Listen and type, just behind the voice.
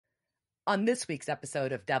On this week's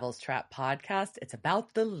episode of Devil's Trap Podcast, it's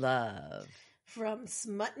about the love. From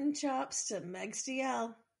smut and chops to Meg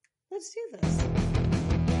Castiel. Let's do this.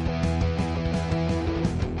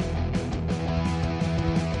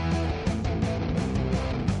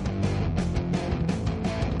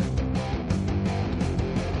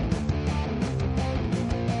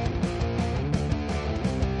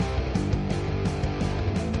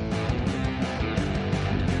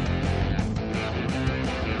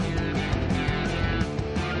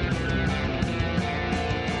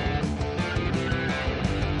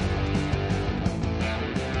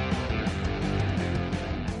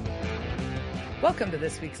 Welcome to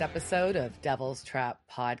this week's episode of Devil's Trap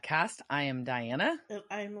Podcast. I am Diana. And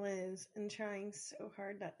I'm Liz, and trying so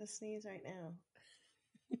hard not to sneeze right now.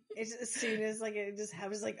 It's as soon as it just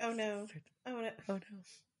happens, oh no.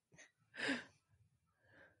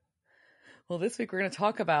 Well, this week we're going to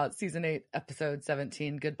talk about season 8, episode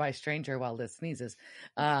 17, Goodbye Stranger, while Liz sneezes.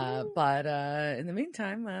 But in the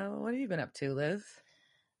meantime, what have you been up to, Liz?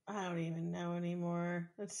 I don't even know anymore.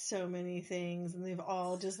 It's so many things, and they've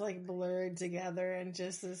all just blurred together and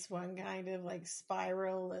just this one kind of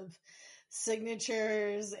spiral of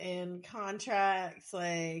signatures and contracts.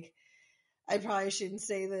 I probably shouldn't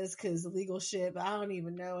say this because legal shit, but I don't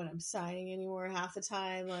even know what I'm signing anymore half the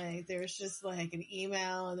time. There's just an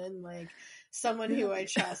email and then someone who I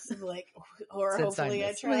trust, or Said hopefully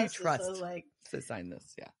I trust. So sign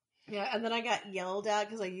this, yeah. Yeah, and then I got yelled at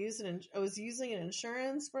because I was using an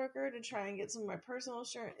insurance broker to try and get some of my personal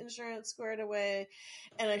insurance squared away,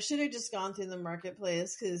 and I should have just gone through the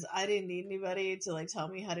marketplace because I didn't need anybody to tell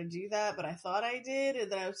me how to do that, but I thought I did, and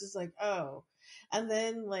then I was just oh. And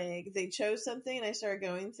then they chose something, and I started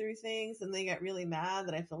going through things, and they got really mad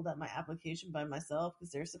that I filled out my application by myself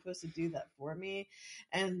because they're supposed to do that for me.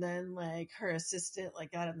 And then her assistant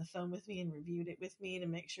got on the phone with me and reviewed it with me to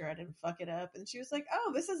make sure I didn't fuck it up. And she was like,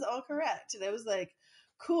 "Oh, this is all correct." And I was like,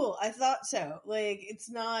 "Cool, I thought so. It's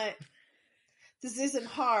not. This isn't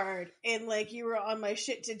hard." And you were on my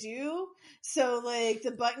shit to do. So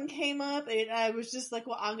the button came up and I was just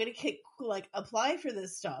well, I'm going to apply for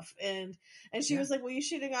this stuff. And she was like, "Well, you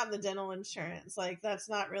should have gotten the dental insurance. That's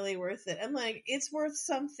not really worth it." I'm like, "It's worth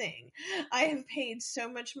something. I have paid so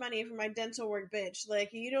much money for my dental work, bitch.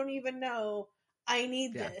 You don't even know I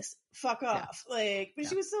need this. Fuck off." But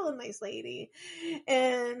she was still a nice lady.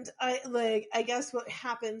 And I guess what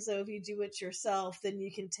happens though, if you do it yourself, then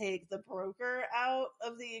you can take the broker out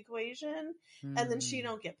of the equation and then she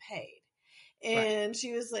don't get paid. And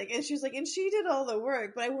she was like, and she did all the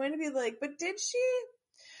work, but I wanted to be but did she?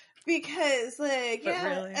 Because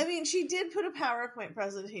really? I mean, she did put a PowerPoint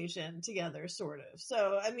presentation together, sort of.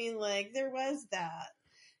 So, I mean, there was that.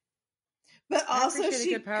 But also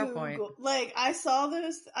she Googled, I saw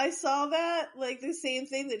that, the same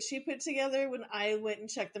thing that she put together when I went and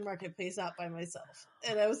checked the marketplace out by myself.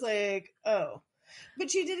 And I was like, oh.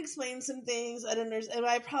 But she did explain some things. I don't understand. And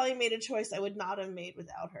I probably made a choice I would not have made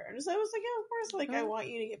without her. And so I was like, yeah, of course, I want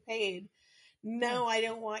you to get paid. No, I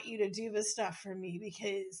don't want you to do this stuff for me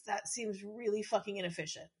because that seems really fucking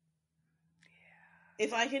inefficient. Yeah.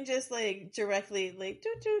 If I can just, directly,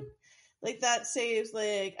 doot, doot, that saves,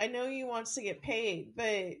 I know you want to get paid,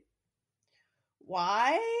 but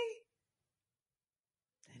why?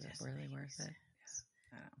 Is it really worth it?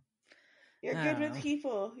 Yeah. You're good with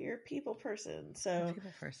people. You're a people person. So,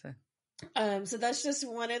 so that's just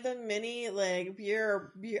one of the many,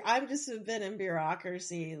 I've just been in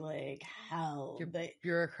bureaucracy, hell.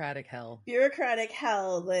 Bureaucratic hell. Bureaucratic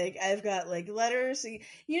hell. I've got, letters.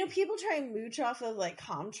 People try and mooch off of,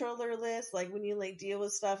 comptroller lists. When you, deal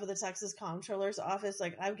with stuff at the Texas Comptroller's office,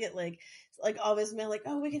 I get, all this mail,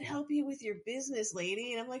 oh, we can help you with your business,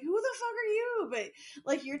 lady. And I'm like, who the fuck are you?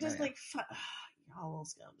 But, you're just, all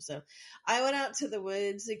scum. So I went out to the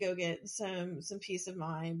woods to go get some peace of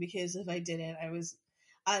mind because if I didn't,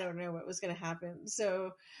 I don't know what was going to happen.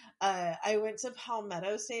 So I went to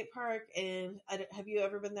Palmetto State Park, and have you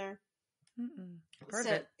ever been there? Heard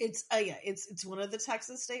it. It's one of the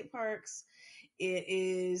Texas state parks. It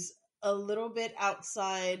is a little bit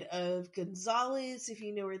outside of Gonzales, if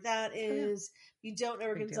you know where that is. You don't know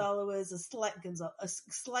where Gonzales is. A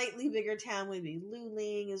slightly bigger town would be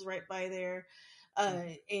Luling, is right by there.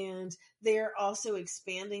 And they're also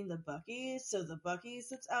expanding the Buc-ee's. So the Buc-ee's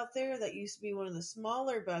that's out there that used to be one of the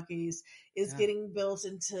smaller Buc-ee's is getting built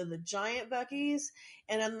into the giant Buc-ee's.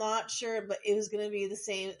 And I'm not sure, but it was going to be the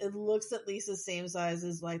same. It looks at least the same size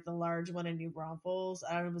as the large one in New Braunfels.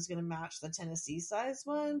 I don't know if it's going to match the Tennessee size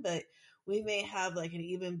one, but we may have an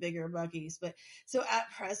even bigger Buc-ee's. But so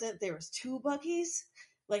at present there was 2 Buc-ee's.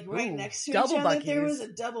 like right next to double each other. Buc-ee's. There was a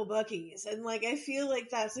double Buc-ee's, and like I feel like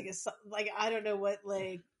that's like I don't know what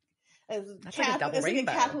like. That's like a double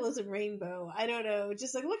rainbow. Like a capitalism rainbow. I don't know.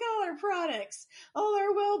 Just like, look at all our products, all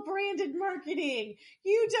our well-branded marketing.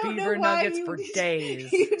 You don't Beaver know why nuggets for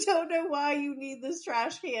days. You don't know why you need this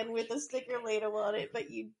trash can with a sticker label on it,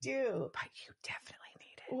 but you do. But you definitely need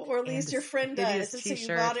it. Or at least your friend does. And so you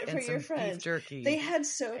bought it for your friend. Jerky. They had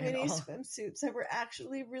so many swimsuits that were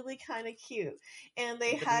actually really kind of cute. And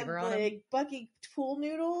they had like Bucky pool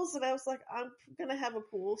noodles. And I was like, I'm going to have a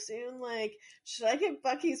pool soon. Like, should I get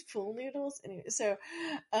Bucky's pool noodles? Anyway, so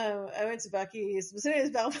I went to Bucky's. So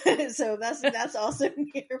it was so that's also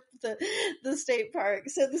near the state park.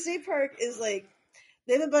 So the state park is like,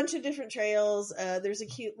 they have a bunch of different trails. There's a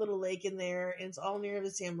cute little lake in there. And it's all near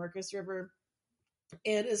the San Marcos River.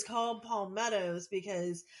 It is called palmettos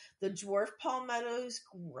because the dwarf palmettos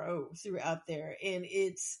grow throughout there. And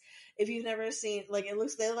it's, if you've never seen, like, it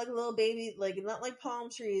looks, they're like little baby, like, not like palm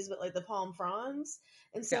trees, but like the palm fronds.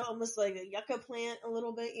 And so almost like a yucca plant a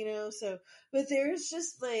little bit, you know? So, but there's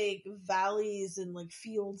just like valleys and like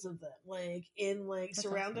fields of them, like in like that's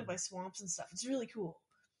surrounded by swamps and stuff. It's really cool.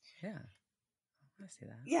 Yeah. I see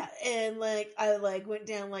that. Yeah, and like I like went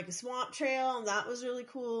down like a swamp trail, and that was really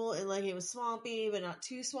cool. And like it was swampy, but not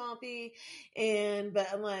too swampy. But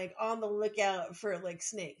I'm like on the lookout for like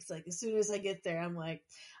snakes. Like as soon as I get there, I'm like,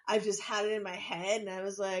 I've just had it in my head, and I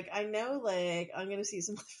was like, I know, like I'm gonna see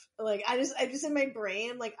some. Like I just in my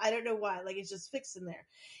brain, like I don't know why, like it's just fixed in there.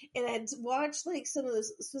 And I'd watched like some of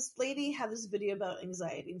this lady had this video about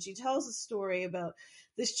anxiety, and she tells a story about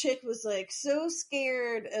this chick was like so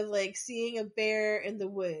scared of like seeing a bear in the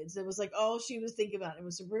woods. It was like all she was thinking about. It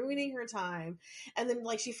was ruining her time. And then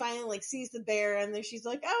like she finally like sees the bear, and then she's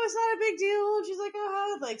like, oh, it's not a big deal. And she's like,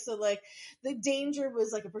 oh, like so like the danger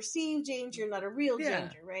was like a perceived danger, not a real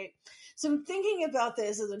danger, right? So I'm thinking about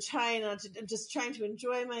this as I'm just trying to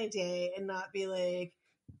enjoy my day and not be like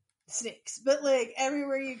snakes. But like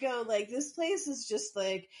everywhere you go, like this place is just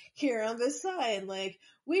like here on this side, like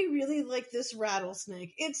we really like this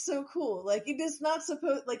rattlesnake. It's so cool. Like it is not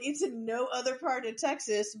supposed, like it's in no other part of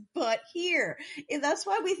Texas but here. And that's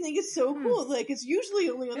why we think it's so cool. Like it's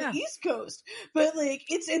usually only on the East Coast, but like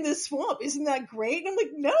it's in this swamp. Isn't that great? And I'm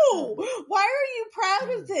like, no, why are you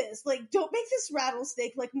proud of this? Like don't make this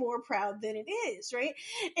rattlesnake like more proud than it is, right?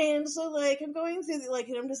 And so like I'm going through the, like,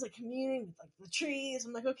 and I'm just like communing with like the trees.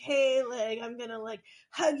 I'm like, okay, like I'm gonna like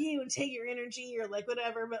hug you and take your energy or like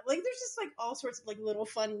whatever. But like there's just like all sorts of like little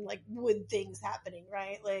fun like wood things happening,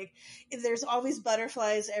 right? Like there's all these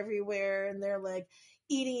butterflies everywhere, and they're like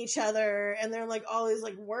eating each other, and they're like all these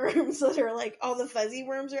like worms that are like all the fuzzy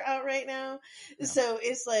worms are out right now. So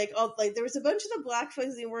it's like all like there was a bunch of the black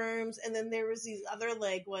fuzzy worms, and then there was these other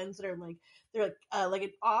like ones that are like they're like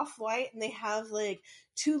an off-white, and they have like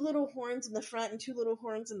two little horns in the front and two little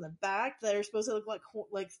horns in the back that are supposed to look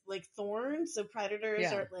like thorns. So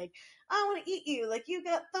predators are like, I want to eat you, like you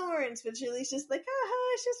got thorns, but Julie's just like,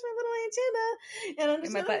 it's just my little antenna, and I'm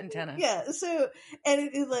just my butt antenna. Yeah. So and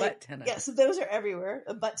it is like butt antenna. Yeah. So those are everywhere.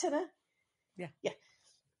 A butt antenna. Yeah. Yeah.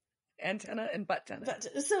 Antenna and butt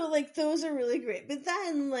antenna. So like those are really great. But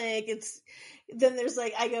then like then there's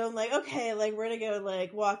like I go like, okay, like we're gonna go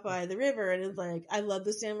like walk by the river, and it's like I love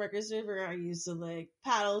the San Marcos River. I used to like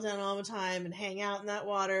paddle down all the time and hang out in that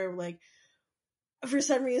water. Like for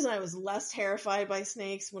some reason I was less terrified by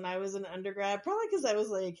snakes when I was an undergrad, probably because I was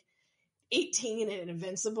like 18 and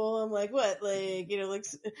invincible. I'm like, what, like, you know, like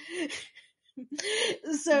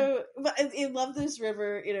so but I love this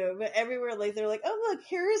river, you know, but everywhere like they're like, oh look,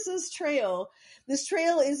 here is this trail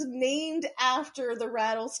is named after the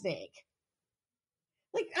rattlesnake.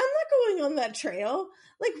 Like I'm not going on that trail.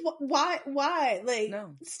 Like why like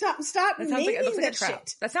no. stop that naming like, that trap.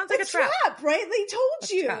 shit. That sounds like a trap, right?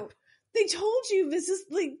 They told you this is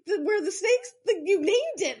like where the snakes, like you named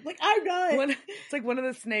it. Like I'm not. It's like one of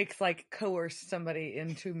the snakes like coerced somebody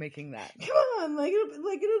into making that. Come on, like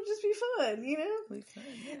it'll just be fun, you know. Fun,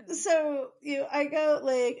 yeah. So I go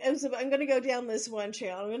like I'm gonna go down this one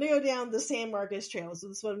trail. I'm gonna go down the San Marcos Trail. So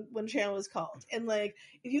this one trail is called. And like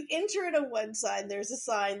if you enter it on one side, there's a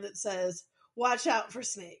sign that says, watch out for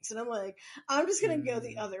snakes. And I'm like, I'm just going to go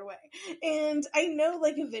the other way. And I know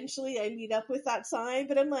like eventually I meet up with that sign,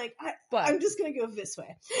 but I'm like, I'm just going to go this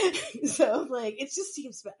way. So like, it just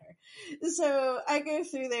seems better. So I go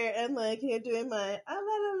through there and like, doing my,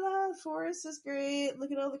 forest is great.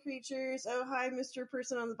 Look at all the creatures. Oh, hi, Mr.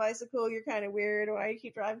 Person on the bicycle. You're kind of weird. Why do you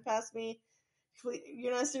keep driving past me?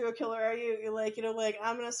 You're not a serial killer, are you? You're like, like,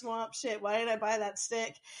 I'm in a swamp. Shit, why did I buy that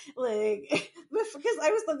stick? Like, because I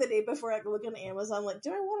was like the day before I could look on Amazon, like, do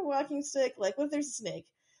I want a walking stick? Like, what if there's a snake?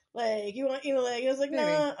 Like, you want, like, I was like, Maybe.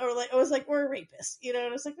 nah, or like, I was like, we're a rapist, and I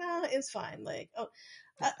was like, nah, it's fine. Like, oh,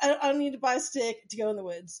 I don't need to buy a stick to go in the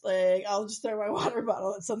woods. Like, I'll just throw my water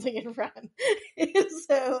bottle at something and run. so,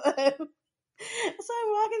 so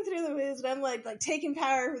I'm walking through the woods and I'm like taking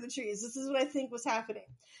power for the trees. This is what I think was happening.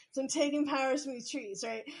 So I'm taking powers from these trees,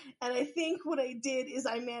 right? And I think what I did is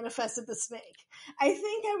I manifested the snake. I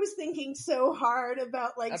think I was thinking so hard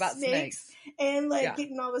about snakes and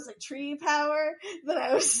getting all this tree power that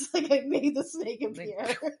I was I made the snake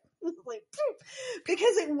appear.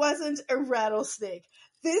 Because it wasn't a rattlesnake.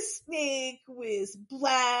 This snake was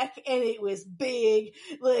black and it was big,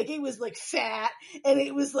 it was fat, and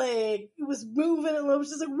it was moving, and I was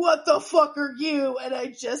just what the fuck are you? And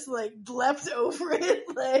I just leapt over it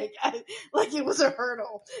like it was a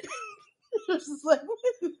hurdle. It was just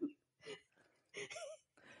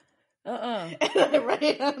and I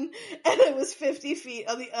ran, and it was 50 feet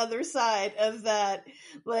on the other side of that,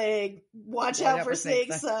 watch out for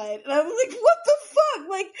snake side. And I'm like, what the fuck?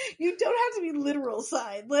 You don't have to be literal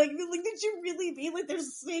side. Did you really mean there's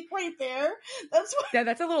a snake right there? That's what. Yeah,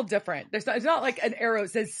 that's a little different. It's not like an arrow that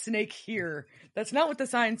says snake here. That's not what the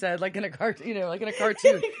sign said, in a cartoon, like in a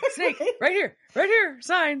cartoon. Snake, right here,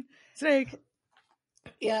 sign, snake.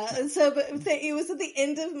 Yeah, and so, but it was at the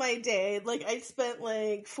end of my day. I spent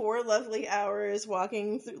 4 lovely hours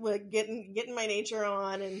walking through, getting my nature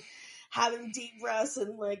on and having deep breaths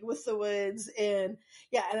and with the woods, and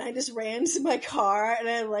and I just ran to my car and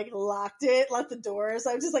I locked the doors.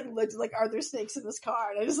 I just looked are there snakes in this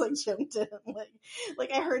car? And I just jumped in.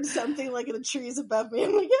 I heard something in the trees above me.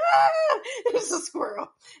 I'm like, ah! It was a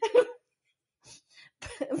squirrel.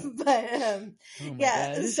 But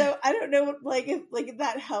God. so I don't know if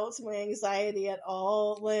that helps my anxiety at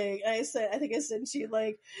all. I think I sent you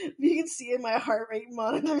you can see in my heart rate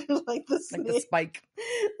monitor the snake, the spike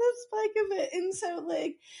of it. And so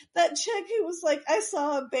that chick who was I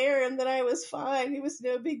saw a bear and then I was fine, it was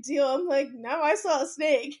no big deal. I'm no, I saw a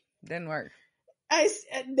snake. Didn't work. I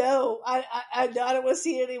don't want to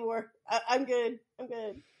see it anymore. I'm good.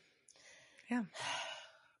 Yeah.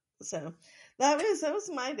 So that was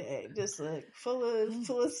my day, just full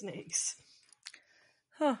of snakes,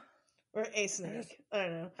 huh? Or a snake. I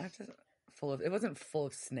don't know. It wasn't full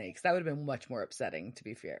of snakes. That would have been much more upsetting. To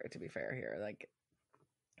be fair here,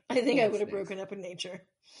 I think I would have broken up in nature.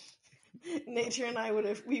 Nature and I would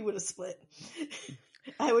have split.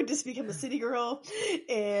 I would just become a city girl,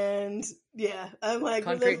 and I'm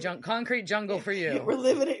concrete jungle for you.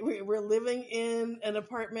 We're living in an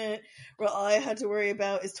apartment where all I had to worry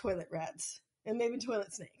about is toilet rats and maybe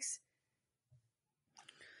toilet snakes.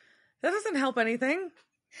 That doesn't help anything.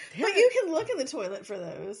 But you can look in the toilet for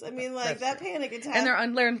those. I mean, that panic attack, and they're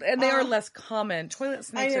unlearned, and they are less common. Toilet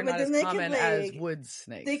snakes are not as common as wood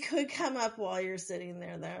snakes. They could come up while you're sitting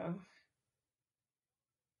there, though.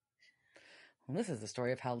 Well, this is the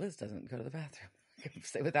story of how Liz doesn't go to the bathroom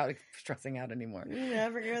without stressing out anymore. You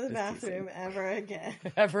never go to the bathroom ever again.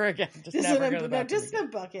 Ever again. Just never go to the bathroom. Just in a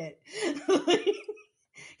bucket.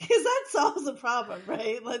 Because that solves the problem,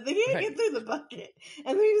 right? They can't get through the bucket.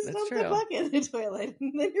 And then you just dump the bucket in the toilet,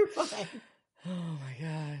 and then you're fine. Oh my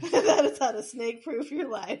gosh. That is how to snake-proof your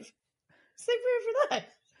life. Snake-proof your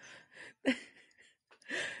life.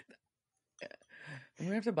 I'm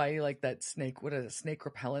gonna have to buy you that snake. What is it? Snake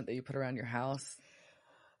repellent that you put around your house?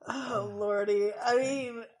 Oh lordy! I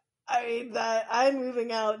mean that I'm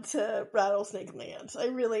moving out to rattlesnake land. I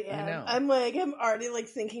really am. I know. I'm already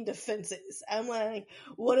thinking defenses. I'm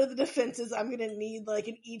what are the defenses I'm gonna need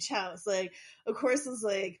in each house? Of course, it's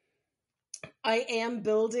I am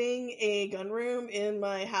building a gun room in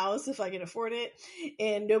my house if I can afford it,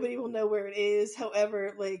 and nobody will know where it is.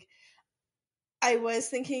 However, I was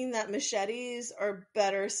thinking that machetes are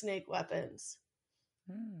better snake weapons.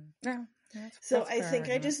 Yeah. So I think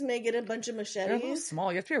I just may get a bunch of machetes. They're a little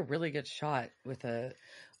small. You have to be a really good shot with a...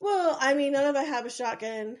 Well, I mean, none of I have a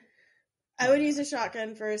shotgun. I would use a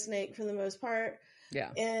shotgun for a snake for the most part. Yeah.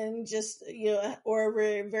 And just, or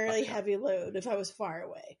a very heavy load if I was far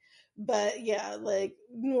away. But yeah,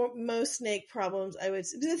 most snake problems, I would...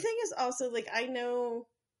 The thing is also, I know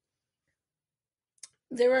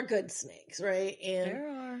there are good snakes, right? And there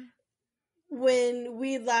are. When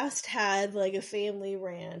we last had a family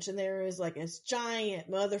ranch, and there was this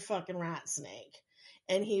giant motherfucking rat snake,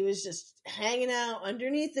 and he was just hanging out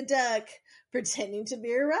underneath the deck pretending to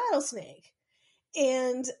be a rattlesnake.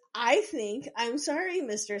 And I think, I'm sorry,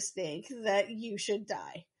 Mr. Snake, that you should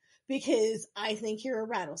die, because I think you're a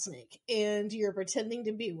rattlesnake and you're pretending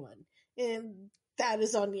to be one, and that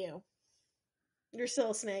is on you. You're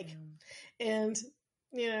still a snake. And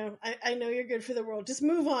I know you're good for the world. Just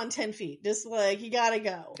move on 10 feet. Just like, you gotta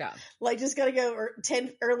go. Yeah. Like, just gotta go, or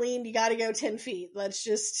 10, Erlene, you gotta go 10 feet. Let's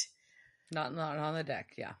just. Not on the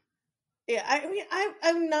deck. Yeah. Yeah, I mean,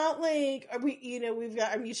 I'm not like, we've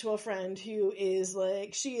got a mutual friend who is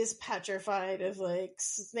like, she is petrified of like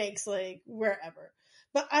snakes, like wherever.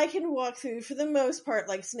 But I can walk through, for the most part,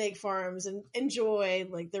 like snake farms and enjoy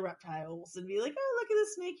like the reptiles and be like, oh, look at the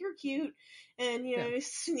snake, you're cute. And,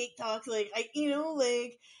 snake talk, like,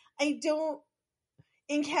 I don't,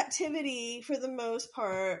 in captivity, for the most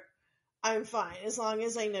part, I'm fine as long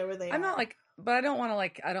as I know where they are. I'm not like, but I don't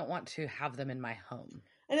want to have them in my home.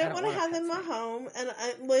 I don't want to have them in my home,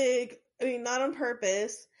 and not on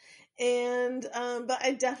purpose. And, but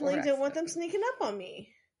I definitely don't want them sneaking up on me.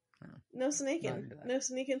 No snaking. No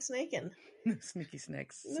snaking. No sneaky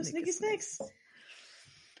snakes. No sneaky snakes.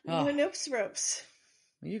 Oh. No ropes.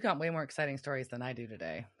 You got way more exciting stories than I do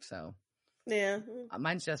today, so. Yeah.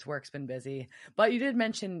 Mine's just work's been busy. But you did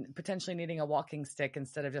mention potentially needing a walking stick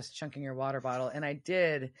instead of just chunking your water bottle. And I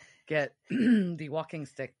did get the walking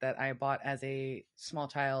stick that I bought as a small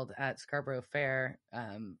child at Scarborough Fair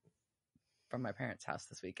from my parents' house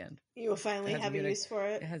this weekend. You will finally have a use for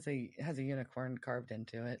it. It has a unicorn carved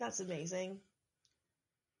into it. That's amazing.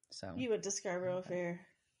 So you went to Scarborough Fair.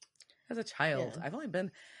 As a child. Yeah. I've only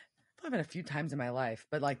been a few times in my life,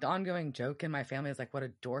 but like the ongoing joke in my family is like what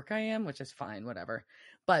a dork I am, which is fine, whatever.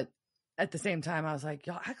 But at the same time, I was like,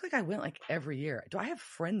 y'all act like I went like every year. Do I have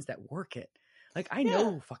friends that work it? Like I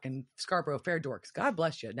know fucking Scarborough Fair dorks. God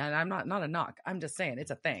bless you. Now I'm not a knock. I'm just saying it's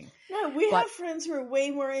a thing. No, we have friends who are way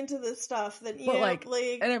more into this stuff than you.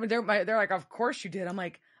 And they're like, of course you did. I'm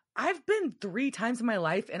like, I've been 3 times in my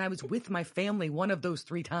life, and I was with my family one of those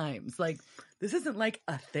 3 times. Like, this isn't like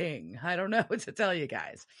a thing. I don't know what to tell you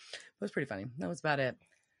guys. It was pretty funny. That was about it.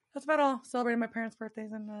 That's about all. Celebrated my parents'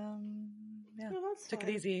 birthdays, and took it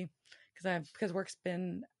easy because work's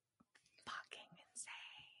been fucking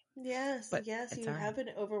insane. Yes, you have been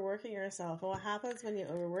overworking yourself. What happens when you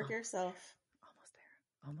overwork yourself? Almost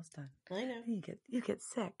there. Almost done. I know. You get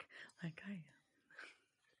sick like I am.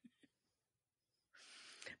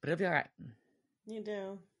 But it'll be all right. You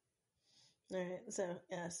do. All right. So,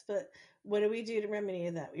 yes. But what do we do to remedy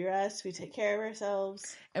that? We rest. We take care of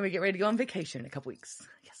ourselves. And we get ready to go on vacation in a couple weeks.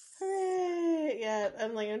 Yes. Hooray. Yeah.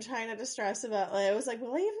 I'm trying not to stress about, I was like,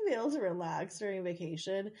 will I even be able to relax during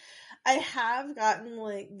vacation? I have gotten,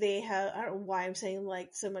 I don't know why I'm saying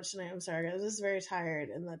so much tonight. I'm sorry. I was just very tired.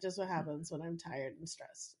 And that's just what happens when I'm tired and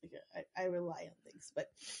stressed. I rely on things. But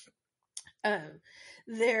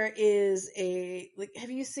there is have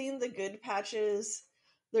you seen the good patches?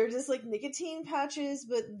 They're just like nicotine patches,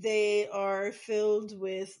 but they are filled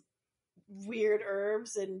with weird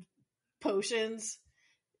herbs and potions.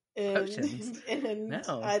 And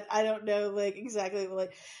no. I don't know exactly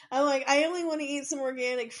I'm like, I only want to eat some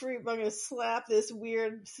organic fruit, but I'm gonna slap this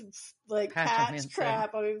weird patch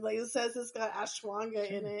crap. I mean, it says it's got ashwagandha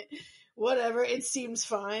in it. Whatever, it seems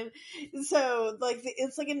fine. So,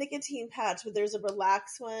 it's like a nicotine patch, but there's a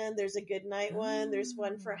relax one, there's a good night one, there's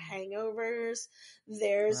one for hangovers,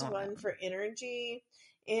 there's one for energy.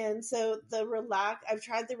 And so I've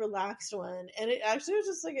tried the relaxed one, and it actually was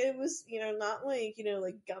just it was, not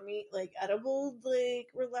gummy, edible,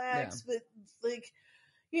 relaxed, but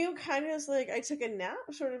kind of I took a nap,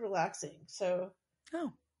 sort of relaxing. So, I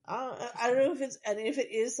don't know if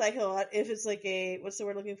it is if it's what's the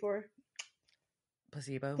word looking for?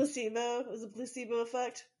 Placebo. It was a placebo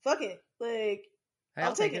effect. Fuck it.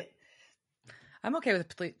 I'll take it. I'm okay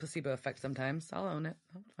with placebo effect sometimes. I'll own it.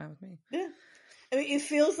 It's fine with me. Yeah. I mean, it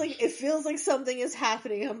feels like something is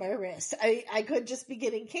happening on my wrist. I could just be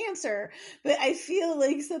getting cancer, but I feel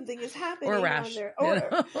like something is happening or a rash. on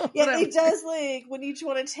there. It does. When you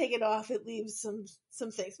want to take it off, it leaves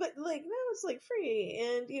some things. But no, it's free,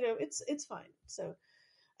 and it's fine. So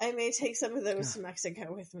I may take some of those to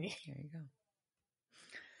Mexico with me. There you go.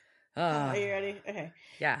 Are you ready? Okay.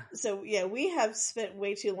 Yeah. So we have spent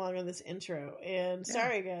way too long on this intro, and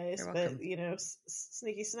sorry guys, but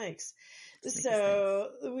sneaky snakes.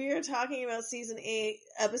 We are talking about season 8,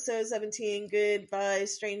 episode 17, Goodbye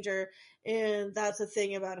Stranger, and that's a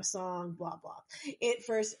thing about a song, blah blah. It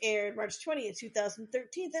first aired March 20th,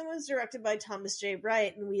 2013, and was directed by Thomas J.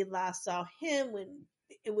 Wright, and we last saw him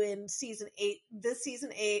when season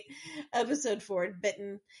 8, episode 4,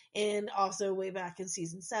 Bitten, and also way back in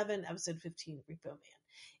season 7, episode 15, Repo Man.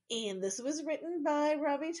 And this was written by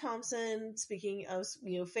Robbie Thompson, speaking of,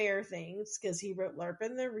 fair things, because he wrote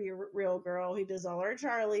Larpin' the Real Girl. He does all our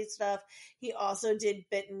Charlie stuff. He also did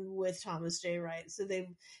Bitten with Thomas J. Wright. So they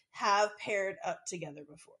have paired up together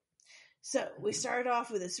before. So we started off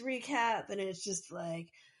with this recap, and it's just like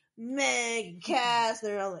Meg and Cass,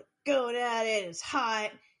 they're all like going at it. It's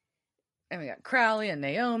hot. And we got Crowley and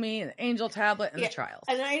Naomi and the angel tablet and the trials.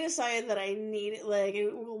 And I decided that I needed, like,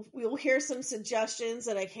 we'll hear some suggestions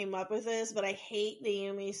that I came up with this, but I hate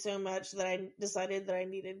Naomi so much that I decided that I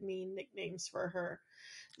needed mean nicknames for her.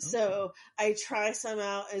 Okay. So I try some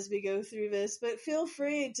out as we go through this, but feel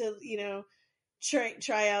free to, you know,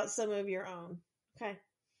 try out some of your own. Okay.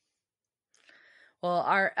 Well,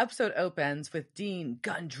 our episode opens with Dean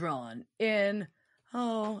gun drawn in,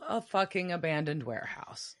 a fucking abandoned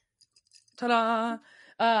warehouse. Ta-da!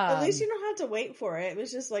 At least you don't have to wait for it. It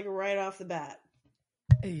was just like right off the bat.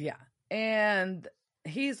 Yeah. And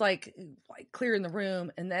he's like clearing the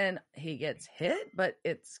room, and then he gets hit, but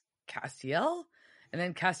it's Castiel. And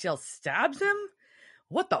then Castiel stabs him.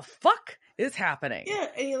 What the fuck is happening? Yeah,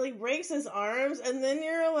 and he like breaks his arms, and then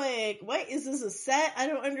you're like, what? Is this a set? I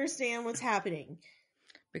don't understand what's happening.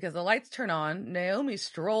 Because the lights turn on, Naomi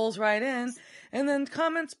strolls right in and then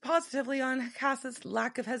comments positively on Cass's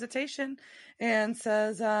lack of hesitation and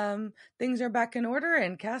says things are back in order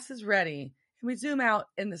and Cass is ready. And we zoom out,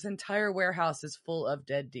 and this entire warehouse is full of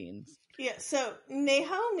dead Deans. Yeah, so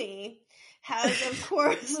Naomi has, of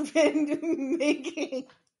course, been making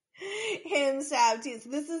him stab too.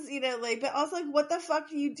 So this is, you know, like, but also, like, what the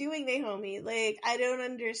fuck are you doing, Naomi? Like, I don't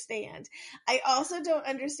understand. I also don't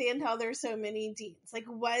understand how there's so many Deans. Like,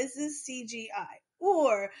 was this CGI?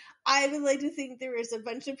 Or I would like to think there was a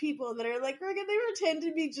bunch of people that are like, we're gonna pretend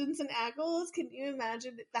to be Jensen Ackles. Can you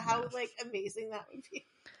imagine how like amazing that would be?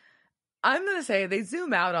 I'm going to say they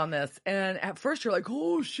zoom out on this, and at first you're like,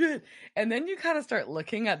 oh shit. And then you kind of start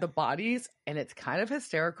looking at the bodies, and it's kind of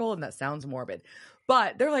hysterical, and that sounds morbid.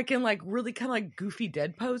 But they're like in like really kind of like goofy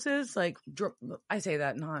dead poses. Like, I say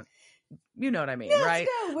that not, you know what I mean, yes, right?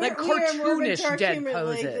 No, like cartoonish dead humor.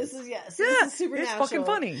 poses. Like, this is supernatural. It's fucking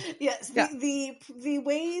funny. Yes, the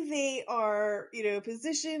way they are, you know,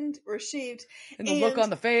 positioned or shaped, and the look on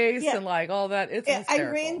the face, and like all that. It's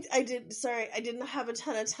hysterical. I didn't have a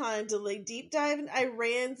ton of time to like deep dive, and I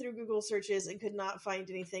ran through Google searches and could not find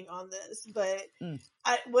anything on this. But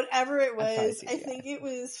whatever it was, I think it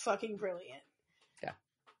was fucking brilliant.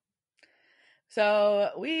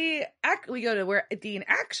 So we go to where Dean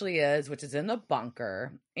actually is, which is in the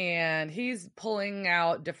bunker, and he's pulling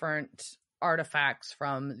out different artifacts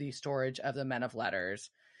from the storage of the Men of Letters.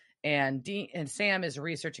 And Dean and Sam is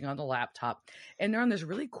researching on the laptop, and they're on this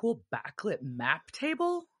really cool backlit map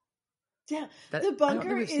table. Yeah, the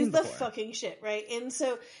bunker is the fucking shit, right? And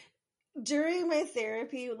so during my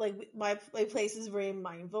therapy, like my place is very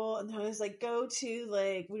mindful, and I was like, go to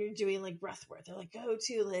like when you're doing like breath work, they're like, go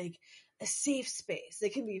to like a safe space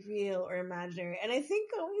that can be real or imaginary. And I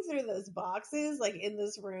think going through those boxes, like in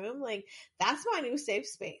this room, like that's my new safe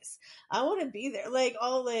space. I want to be there. Like,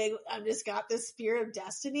 all like I've just got this spear of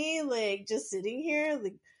destiny, like just sitting here.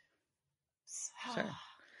 Like, sure.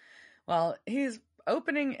 Well, he's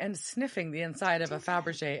opening and sniffing the inside of a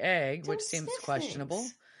Fabergé egg, which seems questionable.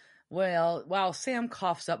 Well, while Sam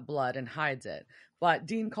coughs up blood and hides it. But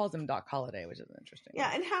Dean calls him Doc Holliday, which is interesting.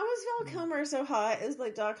 Yeah, and how is Val Kilmer so hot as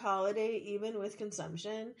like Doc Holliday, even with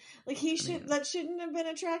consumption? Like that shouldn't have been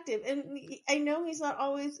attractive. And I know he's not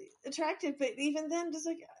always attractive, but even then, just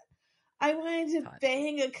like I wanted to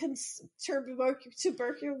bang a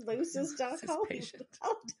tuberculosis Doc Holliday.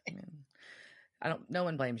 No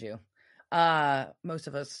one blames you. Most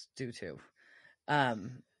of us do too.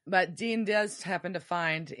 But Dean does happen to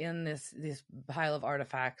find in this pile of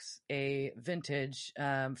artifacts a vintage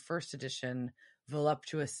first edition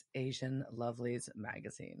voluptuous Asian lovelies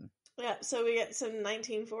magazine. Yeah, so we get some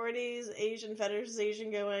 1940s Asian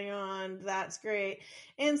fetishization going on. That's great.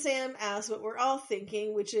 And Sam asks what we're all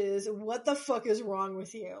thinking, which is, what the fuck is wrong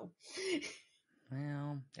with you?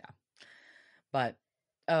 Well, yeah. But,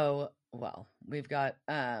 we've got...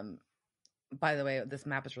 By the way, this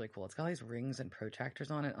map is really cool. It's got all these rings and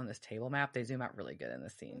protractors on it on this table map. They zoom out really good in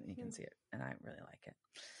this scene. You can see it, and I really like it.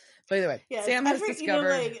 But either way, Sam has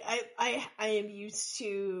discovered... You know, like, I am used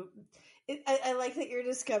to... I like that you're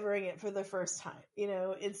discovering it for the first time. You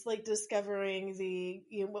know, it's like discovering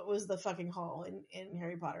what was the fucking hall in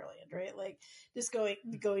Harry Potter Land, right? Like, just going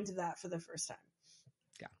to that for the first time.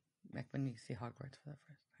 Yeah. Like when you see Hogwarts for the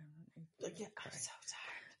first time. Like, yeah, I'm so tired.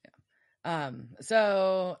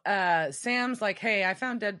 So Sam's like, hey, I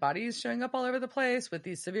found dead bodies showing up all over the place with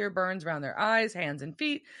these severe burns around their eyes, hands, and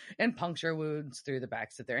feet, and puncture wounds through the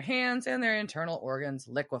backs of their hands, and their internal organs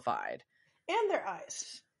liquefied. And their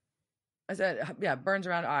eyes. I said, yeah, burns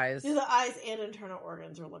around eyes. Yeah, the eyes and internal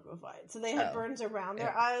organs were liquefied. So they had burns around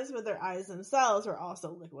their eyes, but their eyes themselves were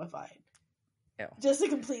also liquefied. Ew. Just to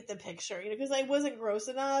complete the picture, because I wasn't gross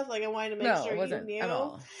enough. Like, I wanted to make sure you knew at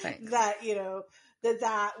all. Thanks. that,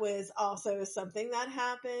 that was also something that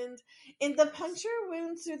happened. In the puncture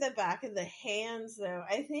wounds through the back of the hands, though,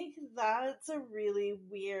 I think that's a really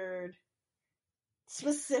weird,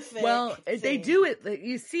 specific they thing. do it.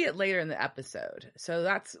 You see it later in the episode. So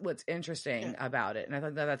that's what's interesting about it. And I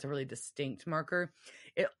thought that's a really distinct marker.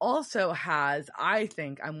 It also has, I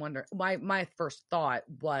think, I'm wondering, my first thought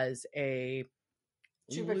was a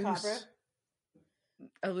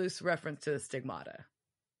loose reference to the stigmata.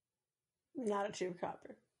 Not a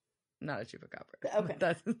chupacabra. Not a chupacabra. Okay.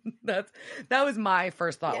 That was my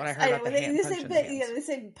first thought when I heard about the hand punch in the hands. They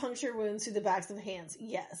say puncture wounds through the backs of the hands.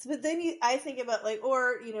 Yes. But then I think about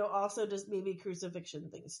also just maybe crucifixion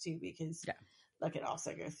things too, because that could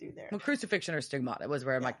also go through there. Well, crucifixion or stigmata was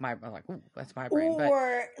where I'm like, ooh, that's my brain.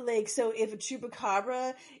 Or so if a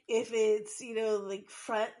chupacabra, if it's, like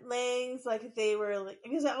front legs, like if they were like,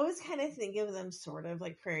 because I always kind of think of them sort of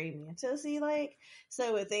like prairie mantis-y, like,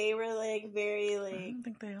 so if they were like very like I don't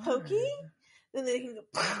think they are. pokey, then they can go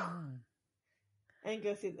and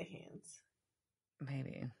go through the hands.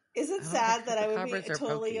 Maybe. Is it sad that I would be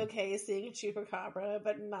totally okay seeing a chupacabra,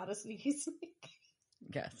 but not a sneaky snake?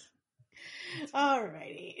 Yes.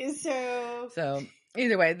 Alrighty. So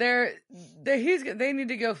either way, they need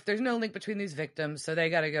to go. There's no link between these victims, so they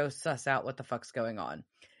got to go suss out what the fuck's going on.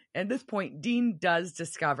 At this point, Dean does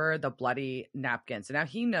discover the bloody napkin. So now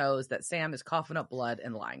he knows that Sam is coughing up blood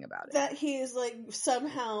and lying about it. That he's like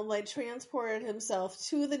somehow like transported himself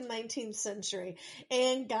to the 19th century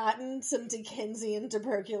and gotten some Dickensian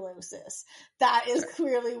tuberculosis. That is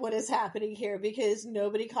clearly what is happening here, because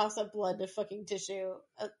nobody coughs up blood to fucking tissue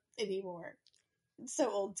anymore. It's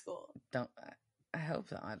so old school. I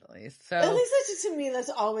hope not, at least. So at least that's, to me, that's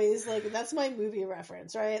always like, that's my movie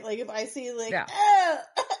reference, right? Like if I see like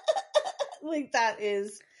like that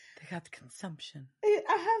is, they got the consumption. I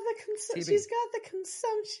have the consumption. She's got the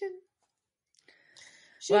consumption.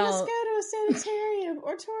 She must go to a sanitarium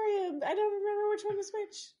or torium. I don't remember which one is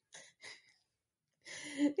which.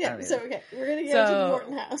 Yeah, so okay, we're gonna go to the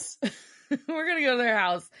Morton house. We're gonna go to their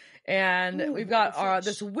house, and we've got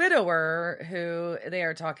this widower who they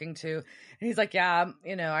are talking to, and he's like, "Yeah,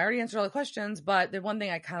 I already answered all the questions, but the one thing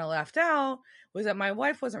I kind of left out was that my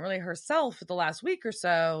wife wasn't really herself for the last week or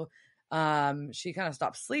so. She kind of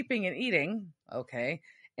stopped sleeping and eating. Okay,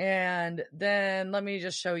 and then let me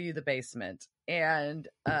just show you the basement." And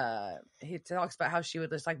he talks about how she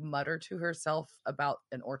would just like mutter to herself about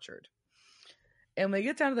an orchard. And we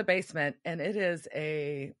get down to the basement, and it is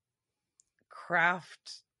a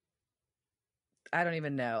craft. I don't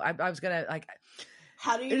even know. I was gonna like.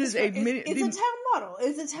 How do you? It's a town model.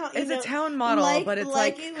 It's a town model, but it's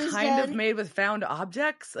like kind of made with found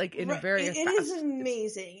objects, like in various. It is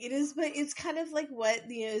amazing. It is, but it's kind of like what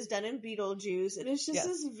is done in Beetlejuice, and it's just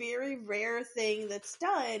this very rare thing that's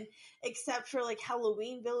done, except for like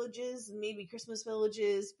Halloween villages and maybe Christmas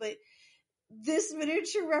villages, but. This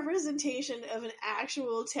miniature representation of an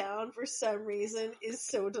actual town, for some reason, is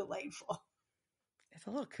so delightful. It's a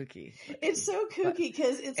little kooky. It's so kooky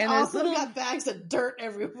because it's also got bags of dirt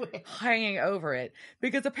everywhere hanging over it.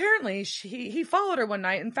 Because apparently he followed her one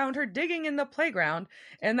night and found her digging in the playground,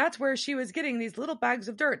 and that's where she was getting these little bags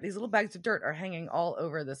of dirt. These little bags of dirt are hanging all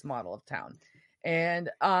over this model of town. And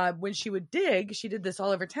when she would dig, she did this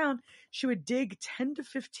all over town. She would dig 10 to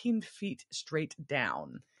 15 feet straight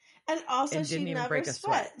down. And also, she never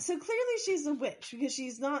sweat. So clearly she's a witch because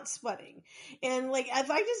she's not sweating. And like,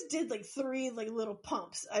 if I just did like 3 like little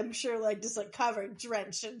pumps, I'm sure like just like covered,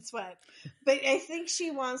 drenched in sweat. But I think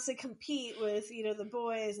she wants to compete with, the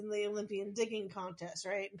boys in the Olympian digging contest,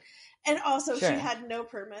 right? And also she had no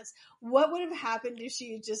permits. What would have happened if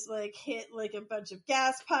she just like hit like a bunch of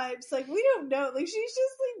gas pipes? Like, we don't know. Like, she's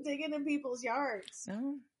just like digging in people's yards.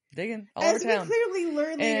 No. Digging all over town. As we clearly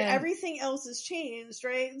learned that everything else has changed,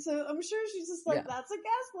 right? And so I'm sure she's just like, that's a gas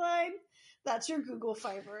line. That's your Google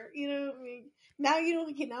fiber. Now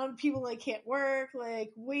now people like can't work.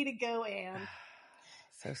 Like, way to go, Anne.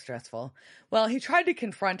 So stressful. Well, he tried to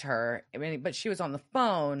confront her, but she was on the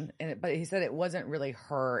phone, but he said it wasn't really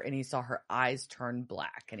her, and he saw her eyes turn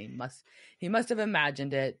black, and he must have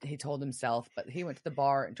imagined it. He told himself, but he went to the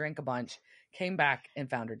bar and drank a bunch, came back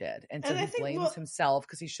and found her dead. And so he blames himself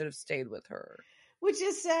because he should have stayed with her. Which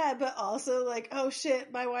is sad, but also like, oh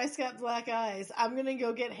shit, my wife's got black eyes. I'm going to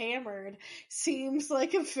go get hammered. Seems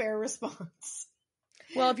like a fair response.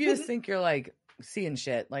 Well, if you just think you're like seeing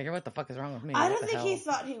shit, like, what the fuck is wrong with me? I don't think he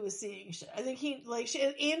thought he was seeing shit. I think he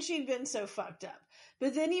and she'd been so fucked up.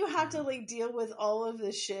 But then you have to like deal with all of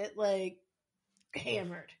this shit like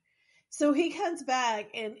hammered. So he comes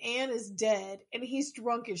back and Anne is dead and he's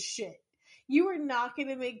drunk as shit. You are not going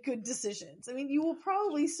to make good decisions. I mean, you will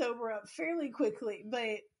probably sober up fairly quickly,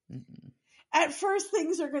 but at first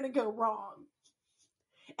things are going to go wrong.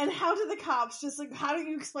 And how do the cops how do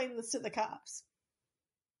you explain this to the cops?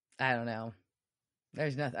 I don't know.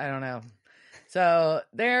 There's nothing. I don't know. So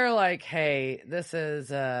they're like, hey, this is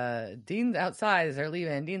Dean's outside as they're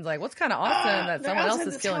leaving. Dean's like, what's kind of awesome that someone else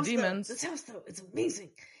is killing demons. This house, though, it's amazing.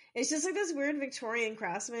 It's just like this weird Victorian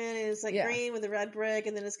craftsman. And it's like green with a red brick,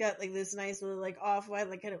 and then it's got like this nice little like off-white,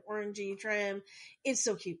 like kind of orangey trim. It's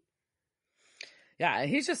so cute. Yeah,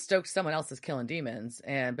 he's just stoked someone else is killing demons,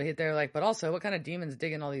 but they're like, but also, what kind of demons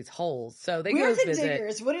digging all these holes? So they go visit.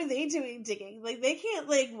 Diggers? What are they doing digging? Like they can't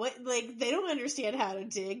they don't understand how to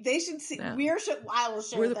dig. They should see. No. We're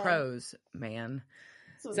the pros, man.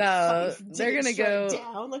 So they're gonna go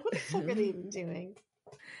down. Like what the fuck are they even doing?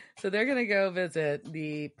 So they're gonna go visit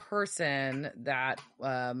the person that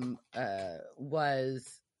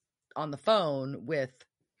was on the phone with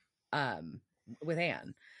Anne.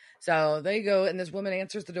 So they go, and this woman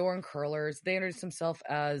answers the door in curlers. They introduce themselves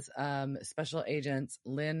as special agents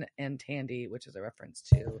Lynn and Tandy, which is a reference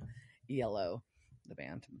to ELO, the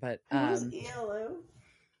band. But what is ELO?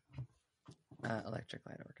 Electric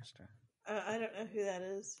Light Orchestra. I don't know who that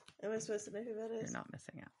is. Am I supposed to know who that is? You're not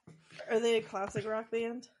missing out. Are they a classic rock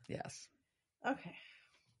band? Yes. Okay.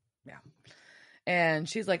 Yeah. And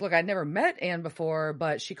she's like, look, I'd never met Anne before,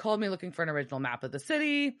 but she called me looking for an original map of the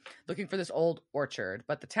city, looking for this old orchard.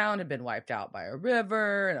 But the town had been wiped out by a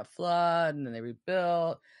river and a flood, and then they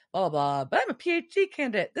rebuilt, blah, blah, blah. But I'm a PhD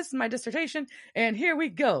candidate. This is my dissertation, and here we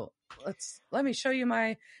go. Let me show you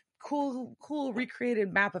my cool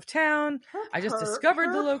recreated map of town. I just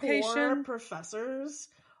discovered the location. Poor professors.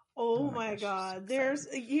 Oh my God. There's,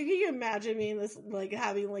 you can imagine being this, like,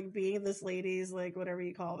 being this lady's, like, whatever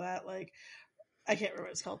you call that, like, I can't remember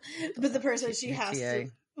what it's called, but the person she has to,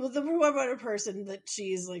 the person that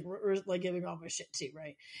she's like giving all my shit to,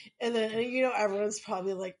 right? And then everyone's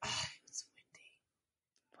probably like, it's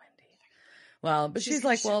Wendy. Well, but she's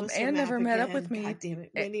like, well, Anne never met up with me. God damn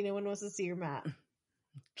it, Wendy! No one wants to see your map.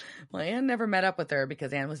 Well, Anne never met up with her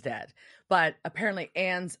because Anne was dead. But apparently,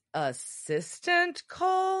 Anne's assistant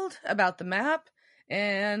called about the map,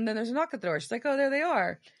 and then there's a knock at the door. She's like, oh, there they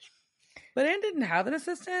are. But Anne didn't have an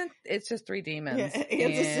assistant. It's just 3 demons. Yeah,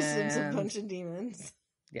 Anne's assistant's a bunch of demons.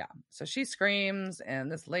 Yeah. So she screams, and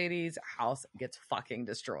this lady's house gets fucking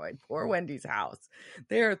destroyed. Poor Wendy's house.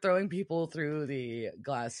 They're throwing people through the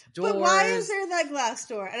glass doors. But why is there that glass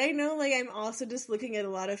door? And I know, like, I'm also just looking at a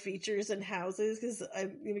lot of features and houses because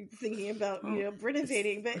I'm thinking about,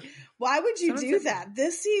 renovating. But why would you do that?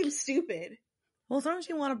 This seems stupid. Well, sometimes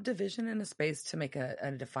you want a division in a space to make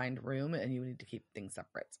a defined room, and you need to keep things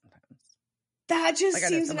separate sometimes. That just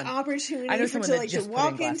seems an opportunity to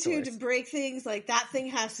walk into, to break things. Like, that thing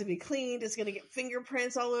has to be cleaned. It's going to get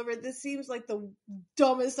fingerprints all over it. This seems like the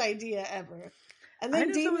dumbest idea ever. And then I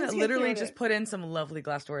know someone that literally just put in some lovely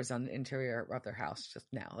glass doors on the interior of their house just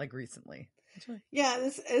now, like recently. Yeah,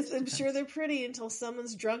 I'm sure they're pretty until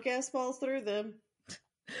someone's drunk ass falls through them.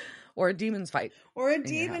 Or a demon's fight. Or a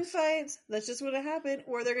demon fight. That's just what happened.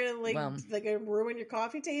 Or they're going to ruin your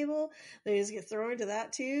coffee table. They just get thrown into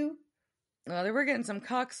that too. We're getting some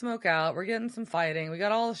cock smoke out. We're getting some fighting. We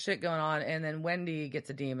got all this shit going on. And then Wendy gets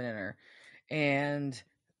a demon in her. And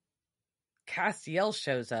Castiel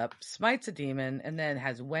shows up, smites a demon, and then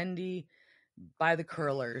has Wendy by the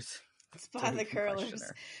curlers. It's by the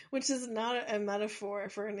curlers. Which is not a metaphor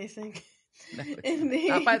for anything. No,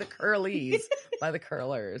 not by the curlies, by the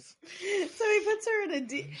curlers. So he puts her in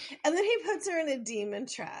and then he puts her in a demon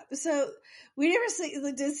trap. So we never see,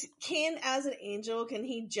 like, as an angel, can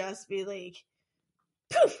he just be like,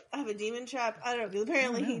 poof, I have a demon trap? I don't know.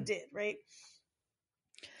 Apparently he did, right?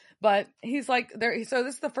 But he's like, so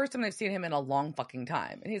this is the first time I've seen him in a long fucking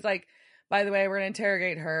time. And he's like, by the way, we're going to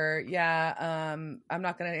interrogate her. Yeah, I'm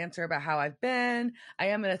not going to answer about how I've been. I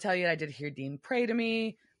am going to tell you I did hear Dean pray to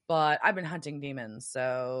me. But I've been hunting demons,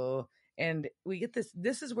 and we get this.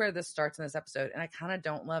 This is where this starts in this episode, and I kind of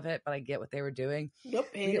don't love it, but I get what they were doing. Yep,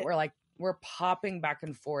 we're popping back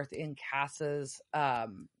and forth in Cass's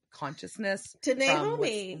consciousness to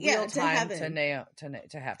Naomi, to heaven,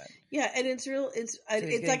 to heaven. Yeah, and it's real. It's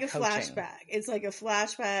like a flashback. It's like a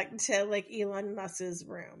flashback to like Elon Musk's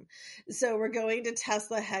room. So we're going to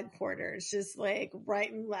Tesla headquarters, just like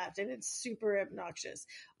right and left, and it's super obnoxious.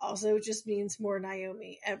 Also, it just means more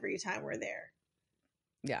Naomi every time we're there.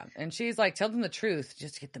 Yeah, and she's like, tell them the truth,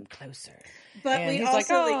 just get them closer. But and we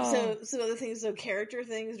also so other things, so character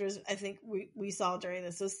things. I think we saw during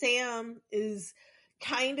this. So Sam is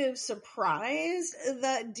kind of surprised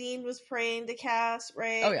that Dean was praying to Cass,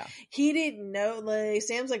 right? Oh, yeah. He didn't know. Like,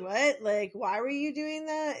 Sam's like, what? Like, why were you doing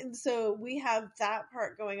that? And so we have that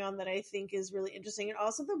part going on that I think is really interesting. And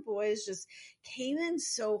also the boys just came in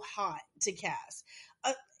so hot to Cass.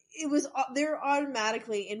 It was, they're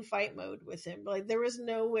automatically in fight mode with him. Like, there was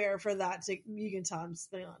nowhere for that to, you can tell I'm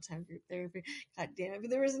spending a lot of time group therapy, god damn it, but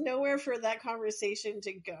there was nowhere for that conversation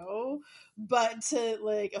to go but to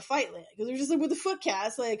like a fight land, because they're just like, what the fuck,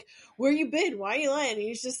 Cass, like, where you been, why are you lying? And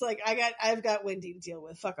he's just like, I've got Wendy to deal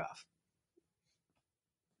with, fuck off.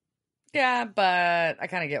 Yeah, but I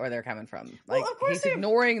kind of get where they're coming from. Like, well, of course he's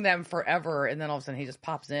ignoring them forever, and then all of a sudden he just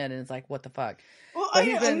pops in, and it's like, what the fuck? Well,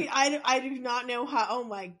 I do not know how. Oh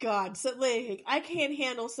my god! So like, I can't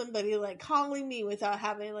handle somebody like calling me without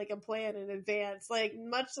having like a plan in advance. Like,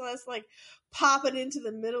 much less like popping into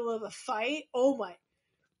the middle of a fight. Oh my!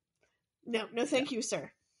 No, thank you,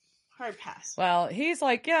 sir. Hard pass. Well, he's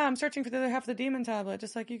like, yeah, I'm searching for the other half of the demon tablet,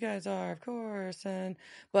 just like you guys are, of course.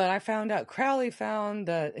 But I found out Crowley's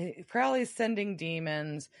sending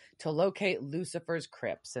demons to locate Lucifer's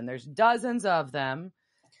crypts, and there's dozens of them.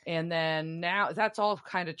 And then now that's all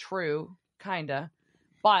kind of true,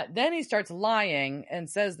 but then he starts lying and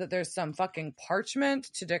says that there's some fucking parchment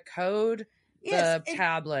to decode the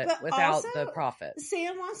tablet without the prophet.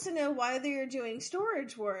 Sam wants to know why they're doing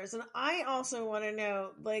storage wars, and I also want to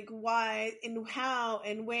know like why and how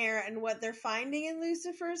and where and what they're finding in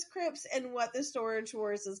Lucifer's crypts and what the storage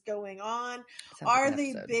wars is going on. Are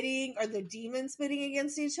they bidding? Are the demons bidding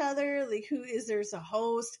against each other? Like, who is there's a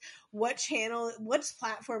host? What channel? What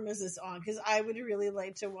platform is this on? Because I would really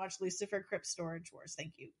like to watch Lucifer Crypt Storage Wars.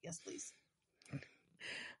 Thank you. Yes, please.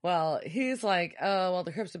 Well, he's like, oh, well,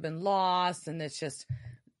 the crypts have been lost, and it's just,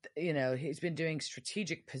 he's been doing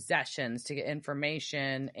strategic possessions to get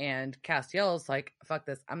information, and Castiel's like, fuck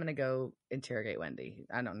this, I'm going to go interrogate Wendy.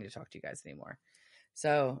 I don't need to talk to you guys anymore.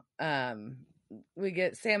 So we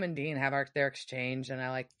get Sam and Dean have their exchange,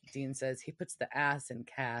 and Dean says he puts the ass in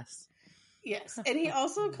Cass. Yes, and he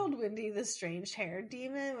also called Wendy the strange-haired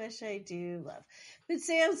demon, which I do love. But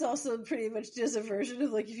Sam's also pretty much just a version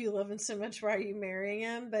of, like, if you love him so much, why are you marrying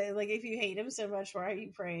him? But, like, if you hate him so much, why are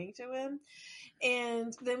you praying to him?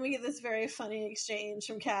 And then we get this very funny exchange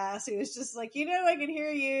from Cass, who is just like, I can hear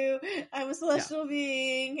you. I'm a celestial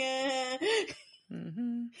being.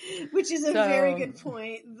 Mm-hmm. Which is a very good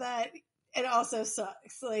point that it also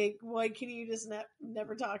sucks. Like, why can you just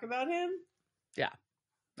never talk about him? Yeah,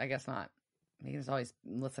 I guess not. He can always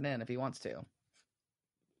listen in if he wants to.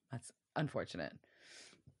 That's unfortunate.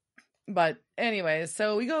 But anyways,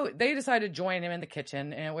 so they decide to join him in the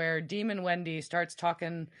kitchen, and where Demon Wendy starts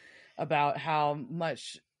talking about how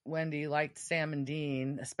much Wendy liked Sam and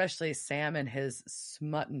Dean, especially Sam and his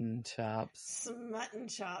smutton chops.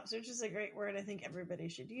 Smutton chops, which is a great word I think everybody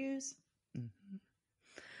should use. Mm-hmm.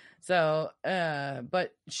 So,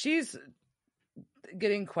 but she's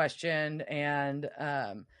getting questioned, and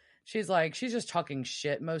she's just talking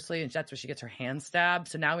shit mostly, and that's where she gets her hand stabbed.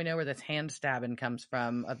 So now we know where this hand stabbing comes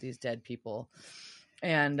from of these dead people.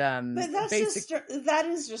 And but that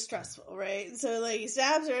is just stressful, right? So like he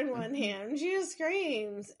stabs her in one hand, and she just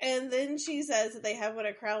screams, and then she says that they have one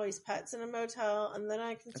of Crowley's pets in a motel, and then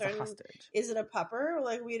I'm concerned, is it a pupper?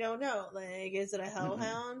 Like, we don't know. Like, is it a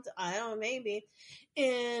hellhound? I don't know, maybe.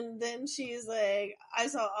 And then she's like, I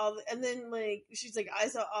saw all the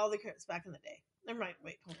crypts back in the day. Never mind.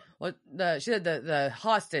 Wait, hold on. Well, she said the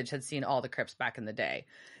hostage had seen all the crypts back in the day,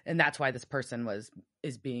 and that's why this person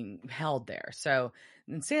is being held there. So,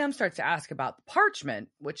 and Sam starts to ask about the parchment,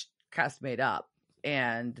 which Cass made up,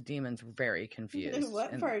 and the demon's very confused.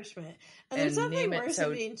 What parchment? And there's something worse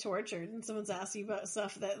than being tortured, and someone's asking you about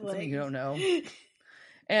stuff that like you don't know.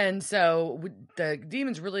 And so the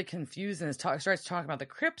demon's really confused and starts talking about the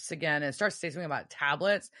crypts again, and starts to say something about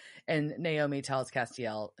tablets. And Naomi tells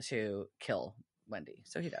Castiel to kill Wendy,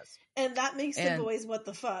 so he does. And that makes the boys what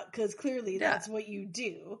the fuck, because clearly that's what you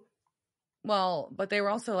do. Well, but they were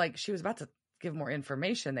also like, she was about to give more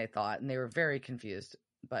information, they thought, and they were very confused.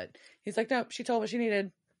 But he's like, nope, she told what she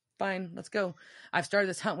needed. Fine, let's go. I've started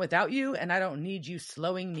this hunt without you, and I don't need you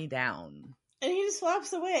slowing me down. And he just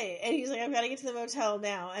flops away, and he's like, I've got to get to the motel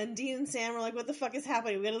now. And Dean and Sam are like, what the fuck is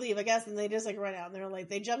happening? We gotta leave, I guess. And they just like run out, and they're like,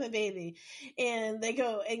 they jump a baby, and they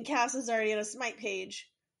go, and Cass is already on a smite page.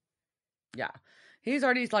 Yeah. He's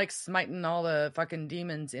already like smiting all the fucking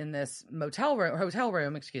demons in this hotel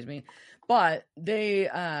room, excuse me. But they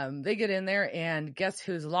get in there, and guess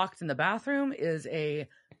who's locked in the bathroom is a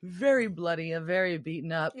very bloody, a very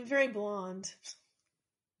beaten up, very blonde,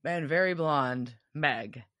 and very blonde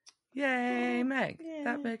Meg. Yay, Meg!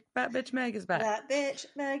 Yeah. That bitch Meg is back. That bitch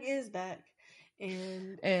Meg is back.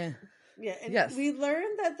 And yeah, and yes, we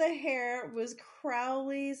learned that the hair was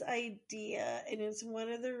Crowley's idea, and it's one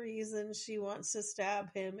of the reasons she wants to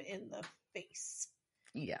stab him in the face.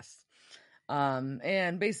 yes.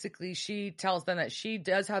 And basically she tells them that she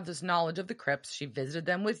does have this knowledge of the crypts. She visited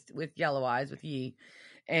them with Yellow Eyes, with Yi.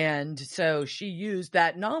 And so she used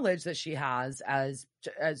that knowledge that she has as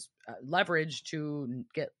leverage to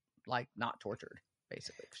get, like, not tortured,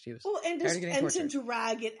 basically. She was to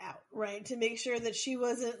drag it out, right? To make sure that she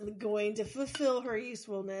wasn't going to fulfill her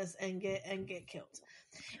usefulness and get killed.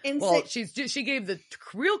 And well, she gave the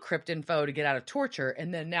real crypt info to get out of torture,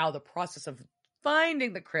 and then now the process of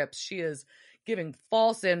finding the crypts, she is giving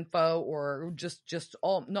false info or just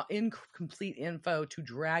all not incomplete info to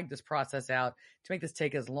drag this process out, to make this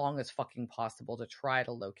take as long as fucking possible to try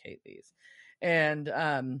to locate these.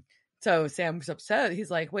 And so Sam's upset.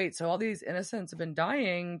 He's like, wait, so all these innocents have been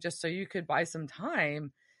dying just so you could buy some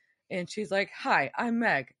time? And she's like, hi, I'm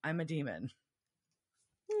Meg. I'm a demon.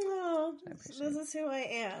 Oh, this is who I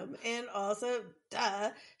am. And also,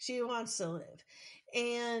 she wants to live.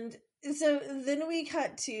 And so then we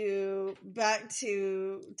cut back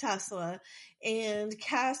to Tesla, and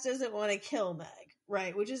Cass doesn't want to kill Meg,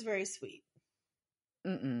 right? Which is very sweet.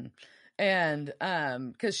 And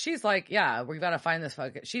because she's like, yeah, we gotta find this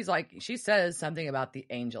fucking. She's like, she says something about the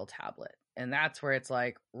angel tablet, and that's where it's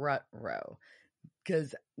like rut-row.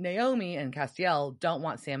 Because Naomi and Castiel don't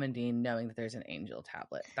want Sam and Dean knowing that there's an angel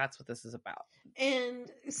tablet. That's what this is about. And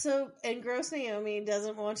gross Naomi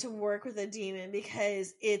doesn't want to work with a demon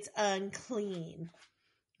because it's unclean.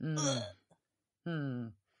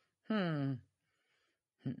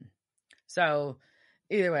 So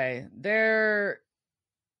either way, they're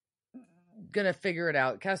gonna figure it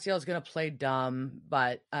out. Castiel's gonna play dumb,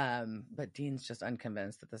 but Dean's just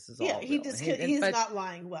unconvinced that this is all real. He's not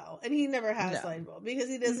lying well, and he never has lied well because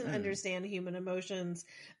he doesn't understand human emotions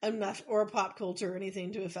enough or pop culture or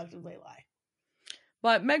anything to effectively lie.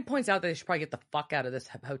 But Meg points out that they should probably get the fuck out of this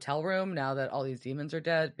hotel room now that all these demons are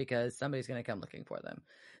dead, because somebody's gonna come looking for them.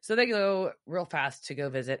 So they go real fast to go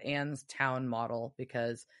visit Anne's town model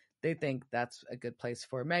because they think that's a good place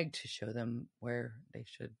for Meg to show them where they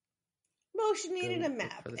should. Well, she needed a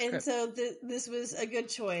map, and so this was a good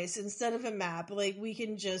choice. Instead of a map, like, we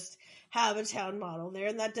can just have a town model there,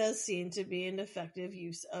 and that does seem to be an effective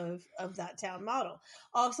use of that town model.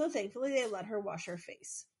 Also, thankfully, they let her wash her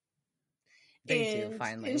face. They do,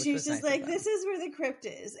 finally. And she's just like, this is where the crypt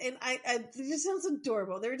is. And it just sounds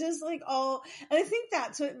adorable. They're just like all, and I think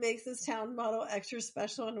that's what makes this town model extra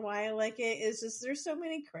special, and why I like it is just there's so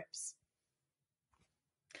many crypts.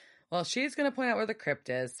 Well, she's going to point out where the crypt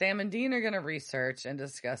is. Sam and Dean are going to research and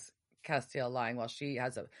discuss Castiel lying while she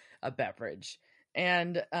has a beverage.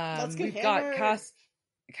 And we've got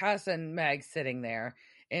Cass and Meg sitting there.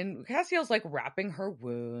 And Castiel's like wrapping her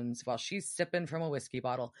wounds while she's sipping from a whiskey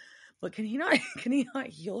bottle. But can he not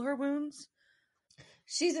heal her wounds?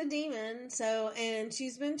 She's a demon, and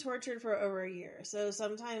she's been tortured for over a year. So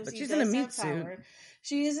sometimes she's in a meat suit.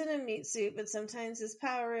 She is in a meat suit, but sometimes his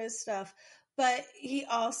power is stuff. But she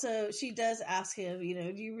does ask him, do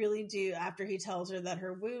you really do, after he tells her that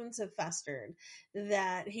her wounds have festered,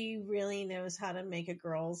 that he really knows how to make a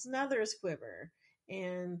girl's nethers quiver.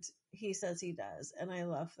 And he says he does. And I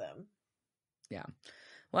love them. Yeah.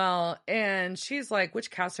 Well, and she's like,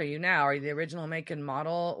 which cast are you now? Are you the original make and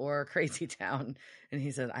model or Crazy Town? And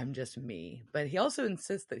he said, I'm just me. But he also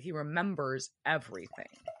insists that he remembers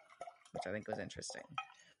everything, which I think was interesting.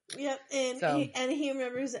 Yep, and he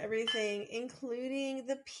remembers everything, including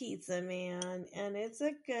the pizza man, and it's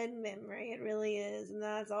a good memory. It really is, and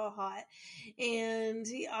that's all hot. And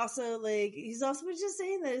he's also just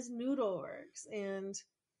saying that his noodle works, and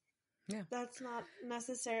that's not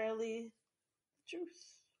necessarily the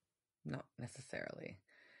truth. Not necessarily.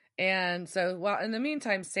 And so, well, in the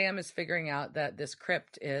meantime, Sam is figuring out that this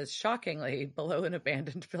crypt is shockingly below an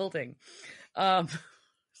abandoned building.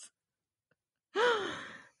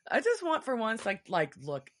 I just want for once, like,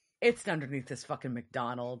 look, it's underneath this fucking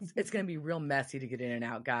McDonald's. It's going to be real messy to get in and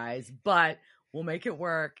out, guys, but we'll make it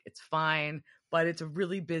work. It's fine, but it's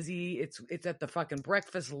really busy. It's at the fucking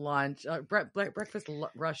breakfast rush time.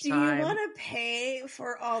 Do you want to pay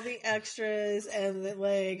for all the extras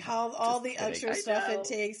and how all the extra stuff it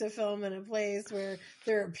takes to film in a place where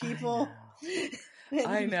there are people?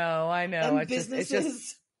 I know. And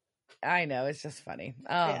businesses. I know, it's just funny.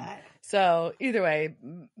 So either way,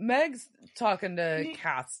 Meg's talking to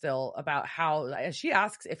Cass still about how she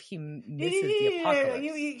asks if he misses the apocalypse.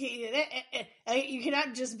 You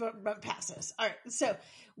cannot just pass this. All right. So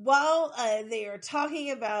while they are talking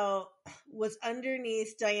about what's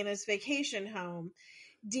underneath Diana's vacation home,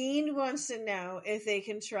 Dean wants to know if they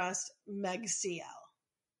can trust Meg CL.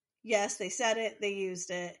 Yes, they said it. They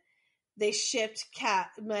used it. They shipped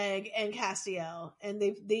Meg and Castiel, and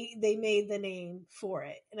they made the name for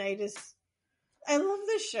it. And I love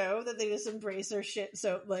this show that they just embrace their shit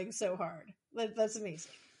so hard. That's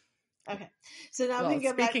amazing. Okay, so now we can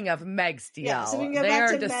go speaking back. of Meg Steele, Yeah, so we can go they back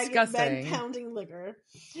are to discussing Meg pounding liquor.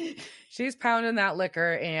 She's pounding that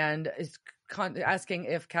liquor and is asking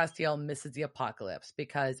if Castiel misses the apocalypse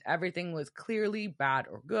because everything was clearly bad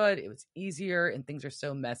or good. It was easier and things are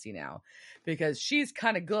so messy now because she's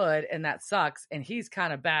kind of good and that sucks, and he's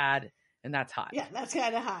kind of bad and that's hot. Yeah, that's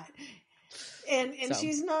kind of hot. And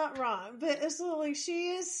she's not wrong, but it's like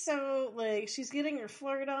she is so like she's getting her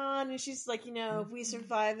flirt on, and she's like, if we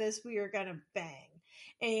survive this, we are gonna bang.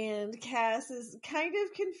 And Cass is kind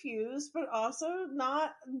of confused, but also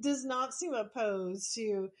does not seem opposed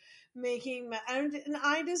to making. And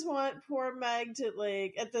I just want poor Meg to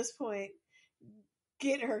like at this point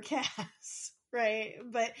get her Cass right,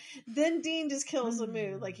 but then Dean just kills the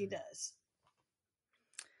mood like he does.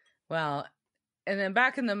 Well. And then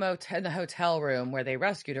back in the hotel room where they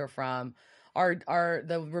rescued her from,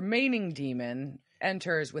 the remaining demon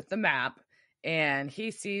enters with the map, and he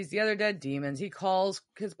sees the other dead demons. He calls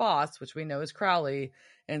his boss, which we know is Crowley,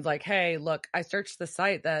 and is like, "Hey, look, I searched the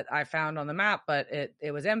site that I found on the map, but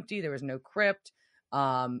it was empty. There was no crypt.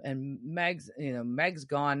 And Meg's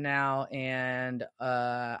gone now, and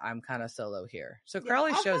I'm kind of solo here." So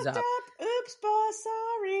Crowley shows up. Oops, boss,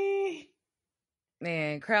 sorry.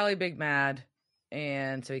 And Crowley big mad.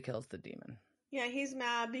 And so he kills the demon. Yeah, he's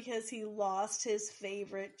mad because he lost his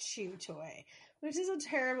favorite chew toy, which is a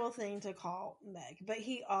terrible thing to call Meg, but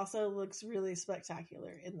he also looks really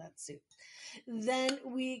spectacular in that suit. Then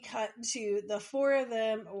we cut to the four of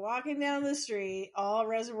them walking down the street, all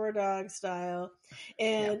Reservoir Dogs style,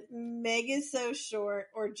 and Meg is so short,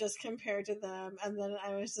 or just compared to them, and then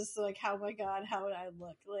I was just like, oh my god, how would I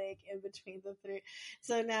look like in between the three?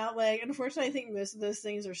 So now, like, unfortunately, I think most of those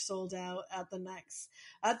things are sold out at the next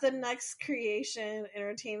Creation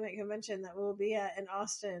Entertainment Convention that we'll be at in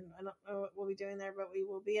Austin. I don't know what we'll be doing there, but we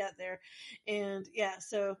will be at there. And yeah,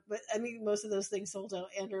 so, but I mean, most of those things sold out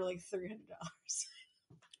and are like $300.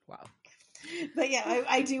 Wow. But yeah,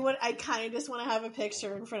 I kind of just want to have a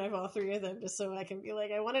picture in front of all three of them just so I can be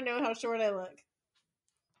like, I want to know how short I look.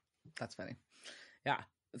 That's funny. Yeah.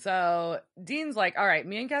 So Dean's like, all right,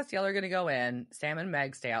 me and Castiel are going to go in. Sam and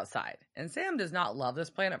Meg stay outside. And Sam does not love this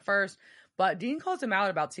plan at first, but Dean calls him out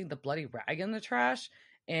about seeing the bloody rag in the trash.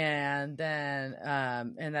 And then,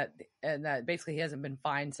 and that basically he hasn't been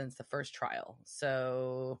fined since the first trial.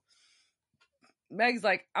 So Meg's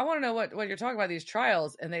like, I want to know what you're talking about, these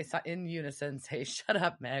trials. And they in unison say, shut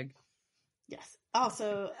up, Meg. Yes.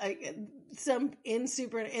 Also, some in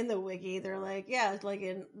the wiki, they're like, yeah, like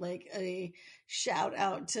in like a shout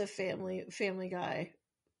out to Family Guy.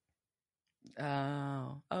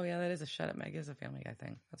 Oh yeah, that is a shut up, Meg is a Family Guy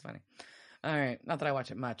thing. That's funny. All right, not that I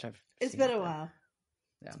watch it much. It's been a while.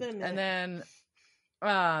 Yeah. It's been a minute. And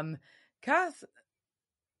then,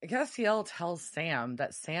 Castiel tells Sam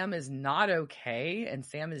that Sam is not okay, and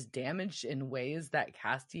Sam is damaged in ways that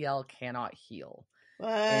Castiel cannot heal. What?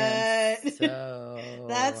 And so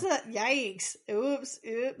that's a yikes.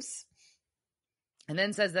 Oops. And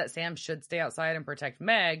then says that Sam should stay outside and protect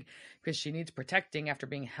Meg because she needs protecting after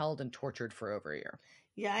being held and tortured for over a year.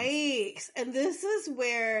 Yikes. And this is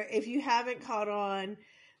where, if you haven't caught on,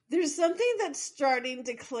 there's something that's starting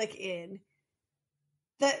to click in.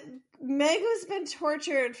 That Meg has been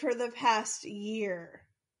tortured for the past year.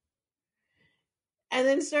 And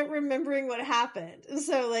then start remembering what happened.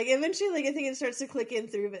 So, like, eventually, like, I think it starts to click in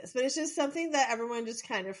through this. But it's just something that everyone just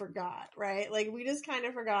kind of forgot, right? Like, we just kind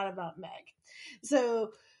of forgot about Meg.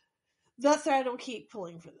 So, that thread will keep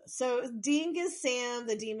pulling for this. So, Dean gives Sam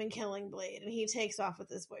the demon killing blade, and he takes off with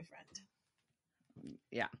his boyfriend.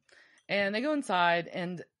 Yeah. And they go inside,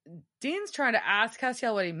 and Dean's trying to ask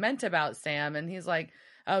Castiel what he meant about Sam, and he's like,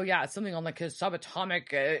 oh yeah, it's something on like his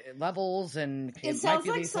subatomic levels, and it sounds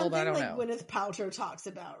like something like Gwyneth Paltrow talks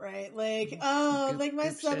about, right? Like, like my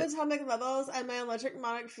subatomic levels and my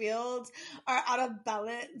electromagnetic fields are out of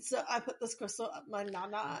balance, so I put this crystal up my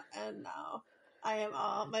nana, and now I am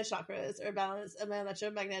all my chakras are balanced, and my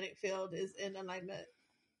electromagnetic field is in alignment.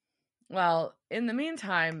 Well, in the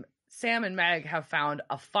meantime, Sam and Meg have found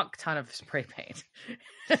a fuck ton of spray paint.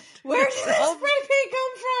 Where did this spray paint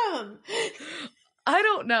come from? I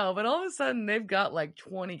don't know, but all of a sudden they've got like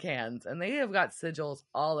 20 cans and they have got sigils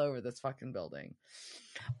all over this fucking building.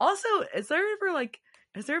 Also,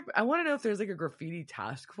 I want to know if there's like a graffiti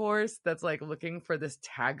task force that's like looking for this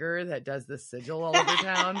tagger that does this sigil all over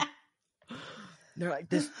town. They're like,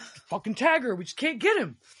 this fucking tagger, we just can't get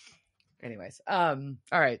him. Anyways, all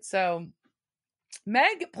right. So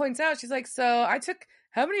Meg points out, she's like, so I took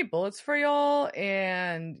how many bullets for y'all,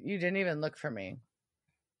 and you didn't even look for me.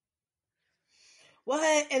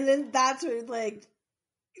 What? And then that's when, like,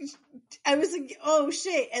 I was like, oh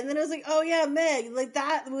shit. And then I was like, oh yeah, Meg, like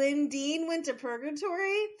that when Dean went to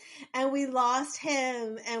purgatory and we lost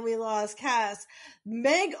him and we lost Cass,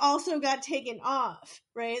 Meg also got taken off,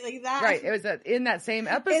 right? Like that. Right. It was in that same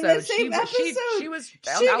episode. In that same episode, she was she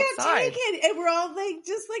outside. got taken, and we're all like,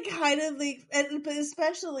 just like kind of like, but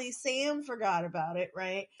especially Sam forgot about it,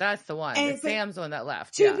 right? That's the one. And, Sam's the one that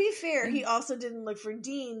left. To be fair, he also didn't look for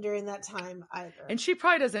Dean during that time either. And she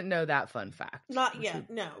probably doesn't know that fun fact. Not yet,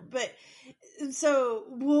 no. But so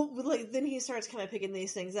we'll like then he starts kind of picking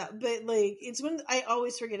these things up. But like it's when I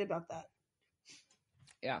always forget about that.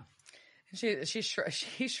 Yeah. She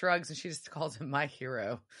shrugs and she just calls him my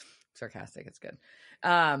hero. Sarcastic. It's good.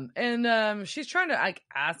 And she's trying to like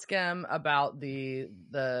ask him about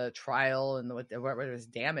the trial and what his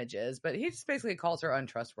damage is, but he just basically calls her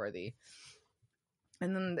untrustworthy.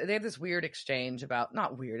 And then they have this weird exchange about,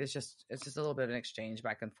 not weird, it's just a little bit of an exchange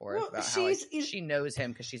back and forth about how like, she knows him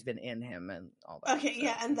because she's been in him and all that. Okay,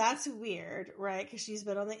 yeah, and that's weird, right? Because she's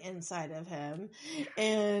been on the inside of him,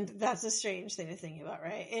 and that's a strange thing to think about,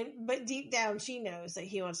 right? But deep down, she knows that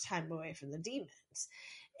he wants time away from the demons.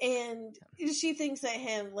 And she thinks that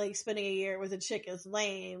him, like, spending a year with a chick is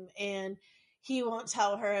lame, and he won't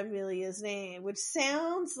tell her Amelia's name, which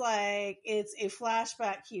sounds like it's a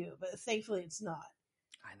flashback cue, but thankfully it's not.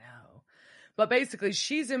 I know. But basically,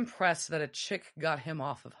 she's impressed that a chick got him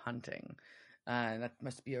off of hunting. That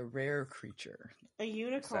must be a rare creature. A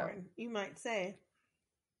unicorn, you might say.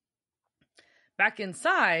 Back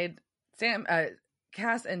inside,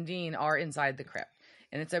 Cass and Dean are inside the crypt.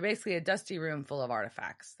 And it's basically a dusty room full of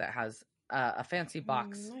artifacts that has a fancy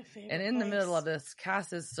box. And in the middle of this,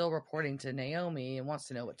 Cass is still reporting to Naomi and wants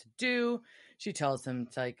to know what to do. She tells him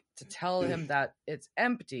to tell him that it's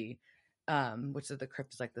empty. Which is the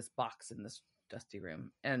crypt is like this box in this dusty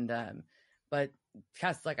room. And but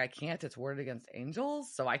Cass is like, I can't, it's warded against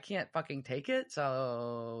angels, so I can't fucking take it,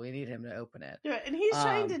 so we need him to open it. Yeah, and he's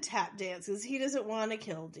trying to tap dance because he doesn't want to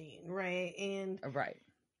kill Dean, right? And right.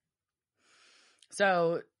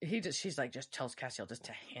 So she's like, just tells Castiel just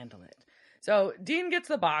to handle it. So Dean gets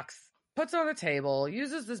the box, puts it on the table,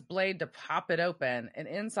 uses this blade to pop it open, and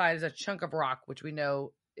inside is a chunk of rock, which we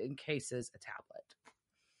know encases a tablet.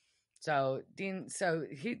 So Dean's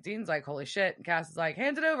like, holy shit. And Cass is like,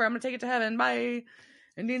 hand it over. I'm going to take it to heaven. Bye.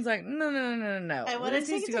 And Dean's like, no. I want to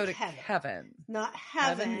take it to heaven. Not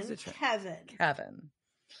heaven. Heaven.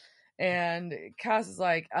 And Cass is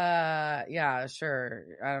like, yeah, sure.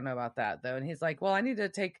 I don't know about that though. And he's like, well, I need to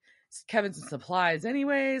take Kevin some supplies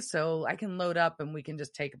anyway, so I can load up and we can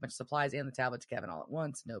just take a bunch of supplies and the tablet to Kevin all at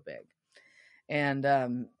once. No big.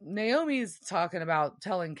 And Naomi's talking about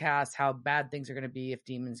telling Cass how bad things are going to be if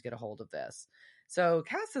demons get a hold of this. So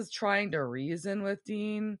Cass is trying to reason with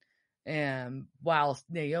Dean, while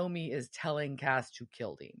Naomi is telling Cass to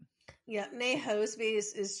kill Dean. Yeah,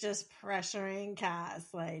 Nahosbase is just pressuring Cass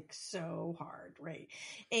like so hard, right?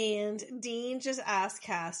 And Dean just asked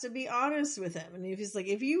Cass to be honest with him, and he's like,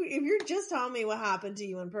 if you're just telling me what happened to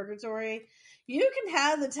you in purgatory, you can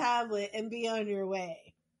have the tablet and be on your way.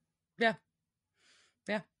 Yeah.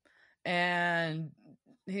 And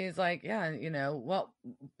he's like, yeah, well,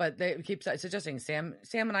 but they keep suggesting Sam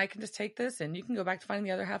and I can just take this and you can go back to finding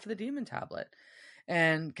the other half of the demon tablet.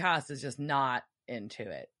 And Cass is just not into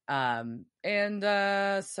it.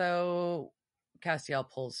 So Castiel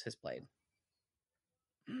pulls his blade.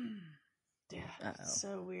 Yeah, it's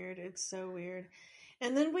so weird. It's so weird.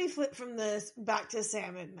 And then we flip from this back to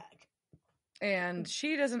Sam and Meg. And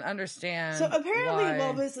she doesn't understand. So apparently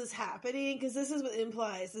while this is happening, because this is what it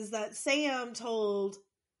implies, is that Sam told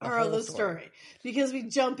her the story. Because we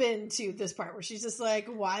jump into this part where she's just like,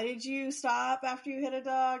 why did you stop after you hit a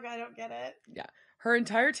dog? I don't get it. Yeah. Her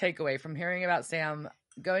entire takeaway from hearing about Sam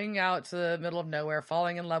going out to the middle of nowhere,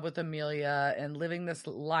 falling in love with Amelia, and living this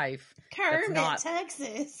life. Kermit,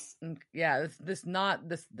 Texas. Yeah, this not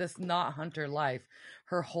hunter life.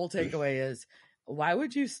 Her whole takeaway is, why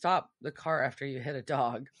would you stop the car after you hit a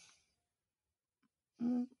dog?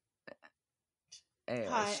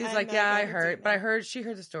 Anyway, she's like, yeah, I heard, but she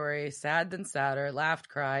heard the story. Sad then sadder, laughed,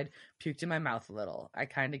 cried, puked in my mouth a little. I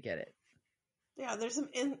kind of get it. Yeah, there's some,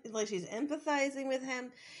 like, she's empathizing with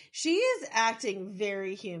him. She is acting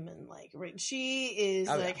very human-like, right? She is,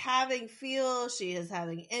 having feels. She is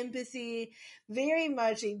having empathy. Very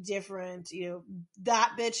much a different,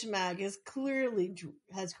 that bitch Meg has clearly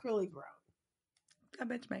grown. that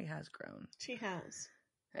bitch Meg has grown. She has.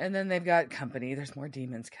 And then they've got company. There's more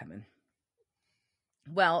demons coming.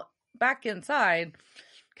 Well, back inside,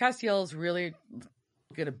 Castiel's really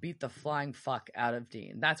going to beat the flying fuck out of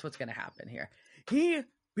Dean. That's what's going to happen here. He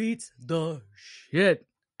beats the shit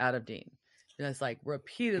out of Dean. Just like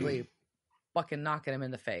repeatedly fucking knocking him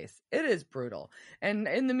in the face. It is brutal. And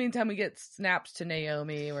in the meantime, we get snaps to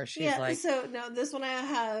Naomi where she's like, so no, this one I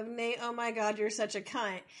have, oh my God, you're such a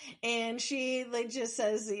cunt. And she like just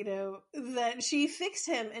says, you know, that she fixed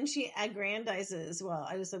him and she aggrandizes. Well,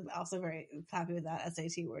 I just am also very happy with that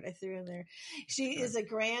SAT word I threw in there. She is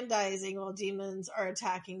aggrandizing while demons are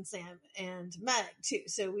attacking Sam and Meg too.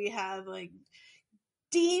 So we have like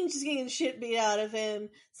Dean just getting shit beat out of him.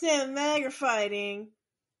 Sam and Meg are fighting.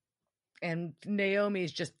 And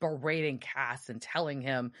Naomi's just berating Cass and telling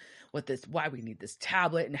him why we need this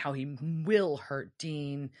tablet and how he will hurt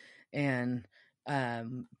Dean. And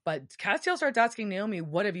but Castiel starts asking Naomi,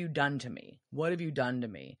 "What have you done to me? What have you done to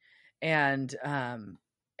me?" And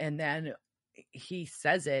then he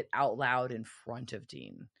says it out loud in front of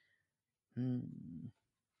Dean.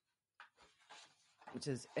 Which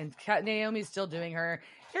is, and Naomi's still doing her,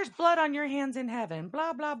 "There's blood on your hands in heaven,"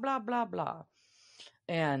 blah blah blah blah blah.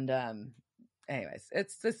 And anyways,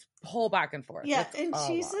 it's this whole back and forth. Yeah, and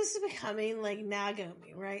she's just becoming like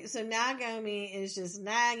Nagomi, right? So Nagomi is just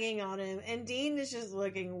nagging on him, and Dean is just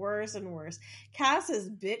looking worse and worse. Cass is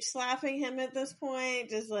bitch slapping him at this point,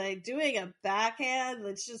 just like doing a backhand.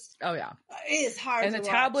 It's just it is hard.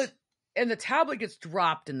 And the tablet gets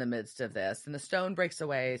dropped in the midst of this, and the stone breaks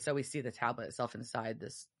away. So we see the tablet itself inside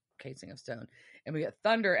this casing of stone, and we get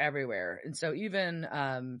thunder everywhere. And so even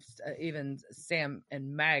Sam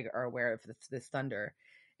and Meg are aware of this thunder.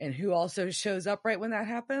 And who also shows up right when that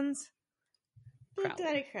happens? Big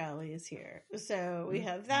Daddy Crowley is here. So we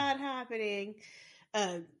have that happening.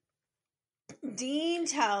 Dean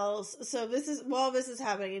tells, so this is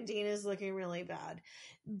happening and Dean is looking really bad.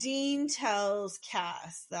 Dean tells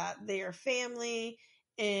Cass that they are family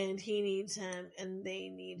and he needs him and they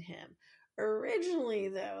need him. Originally,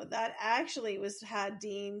 though, that actually had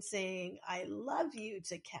Dean saying, "I love you"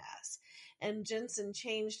 to Cass. And Jensen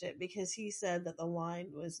changed it because he said that the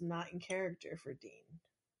line was not in character for Dean.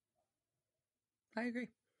 I agree.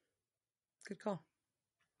 Good call.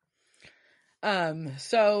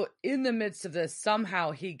 So in the midst of this,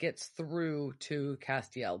 somehow he gets through to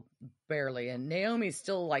Castiel, barely. And Naomi's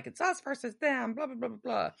still like, "It's us versus them, blah, blah, blah, blah,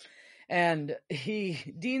 blah." And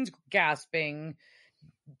Dean's gasping.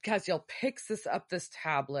 Castiel picks this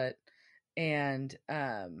tablet and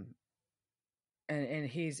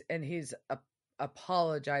he's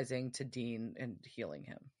apologizing to Dean and healing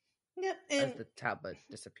him. Yep, as the tablet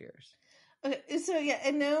disappears. Okay, so yeah,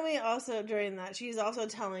 and Naomi also during that she's also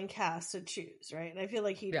telling Cass to choose, right? And I feel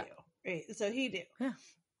like he do, right? So he do, yeah.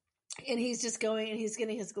 And he's just going and he's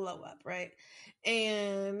getting his glow up, right?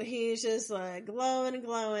 And he's just like glowing and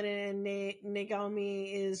glowing, and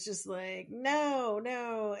Nagomi is just like, no,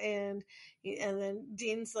 and then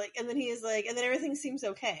Dean's like, and then he is like, and then everything seems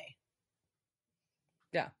okay.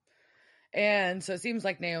 Yeah, and so it seems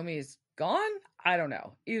like Naomi's gone. I don't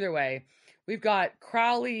know. Either way, we've got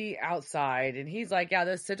Crowley outside, and he's like, "Yeah,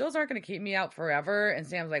 those sigils aren't going to keep me out forever." And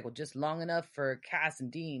Sam's like, "Well, just long enough for Cass and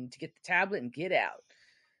Dean to get the tablet and get out."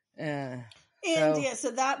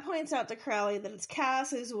 So that points out to Crowley that it's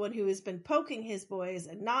Cass who's the one who has been poking his boys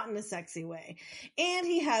and not in a sexy way. And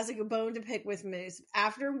he has a bone to pick with Moose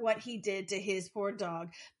after what he did to his poor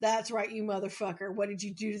dog. That's right, you motherfucker. What did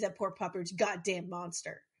you do to that poor puppy? You goddamn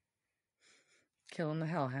monster. Killing the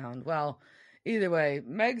hellhound. Well, either way,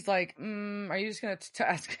 Meg's like, are you just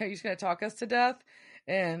gonna talk us to death?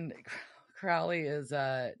 And Crowley is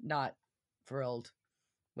not thrilled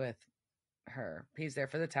with her. He's there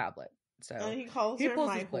for the tablet. So and he calls her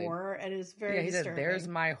my whore, and it's very disturbing. He said, "There's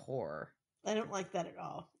my whore." I don't like that at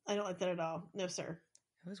all. No, sir.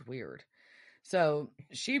 It was weird. So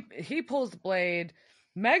he pulls the blade.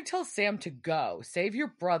 Meg tells Sam to go save your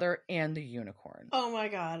brother and the unicorn. Oh my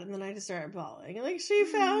god! And then I just started bawling. Like, she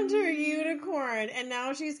found her unicorn, and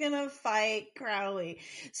now she's gonna fight Crowley.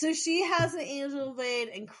 So she has an angel blade,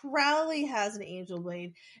 and Crowley has an angel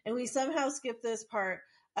blade, and we somehow skip this part.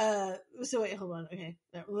 So wait, hold on. Okay,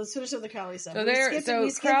 no, let's finish up the Crowley stuff. So we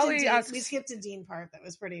skipped a Dean part that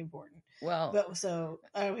was pretty important. Well,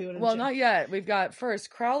 not yet. We've got first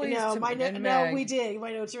Crowley. We did.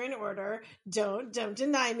 My notes are in order. Don't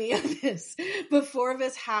deny me of this. Before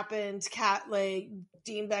this happened,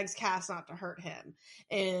 Dean begs Cass not to hurt him,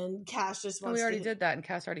 and Cass just wants. We already did that, and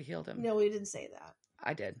Cass already healed him. No, we didn't say that.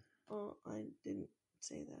 I did. Oh, I didn't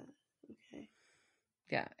say that. Okay.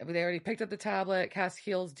 Yeah, they already picked up the tablet. Cass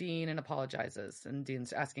heals Dean and apologizes, and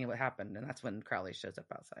Dean's asking what happened, and that's when Crowley shows up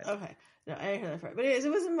outside. Okay. No, I didn't hear that part. But anyways,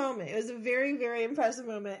 it was a moment. It was a very, very impressive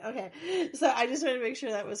moment. Okay. So I just wanted to make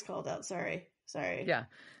sure that was called out. Sorry. Yeah.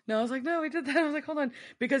 No, I was like, no, we did that. I was like, hold on.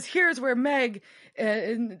 Because here's where Meg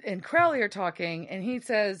and Crowley are talking, and he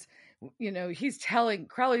says,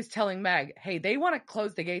 Crowley's telling Meg, hey, they want to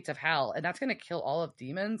close the gates of hell, and that's going to kill all of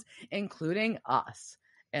demons, including us.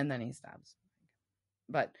 And then he stabs.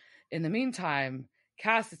 But in the meantime,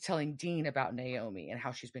 Cass is telling Dean about Naomi and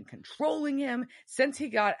how she's been controlling him since she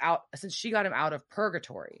got him out of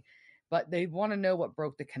purgatory. But they want to know what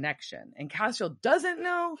broke the connection. And Castiel doesn't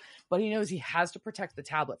know, but he knows he has to protect the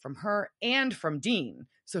tablet from her and from Dean.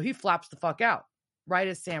 So he flaps the fuck out right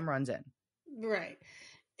as Sam runs in. Right.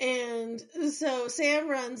 And so Sam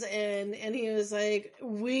runs in and he was like,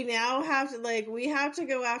 we have to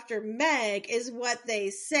go after Meg is what they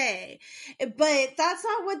say. But that's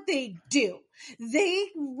not what they do. They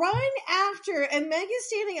run after, and Meg is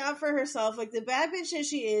standing up for herself like the bad bitch that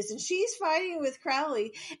she is, and she's fighting with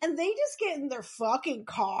Crowley, and they just get in their fucking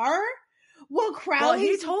car. Well, Crowley.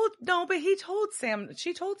 He told Sam,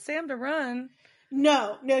 she told Sam to run.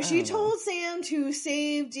 No, she told Sam to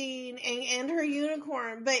save Dean and her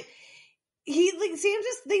unicorn, but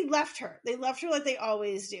they left her. They left her like they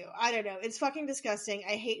always do. I don't know. It's fucking disgusting.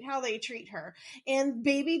 I hate how they treat her. And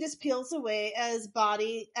baby just peels away as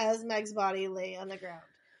Meg's body lay on the ground.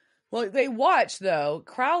 Well, they watch though.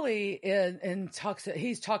 Crowley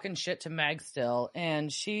he's talking shit to Meg still,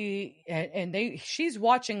 and she's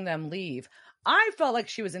watching them leave. I felt like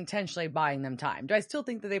she was intentionally buying them time. Do I still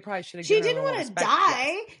think that they probably should have given her a little respect? She didn't want to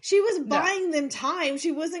die. Yes. She was buying them time.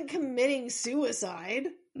 She wasn't committing suicide.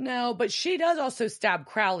 No, but she does also stab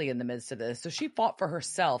Crowley in the midst of this, so she fought for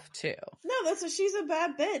herself too. No, that's what she's a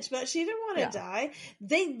bad bitch, but she didn't want to die.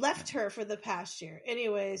 They left her for the pasture.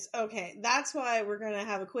 Anyways, okay, that's why we're going to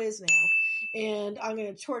have a quiz now, and I'm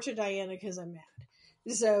going to torture Diana because I'm mad.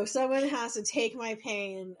 So someone has to take my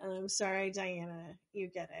pain, and I'm sorry, Diana, you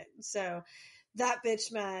get it. So that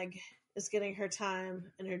bitch Meg is getting her time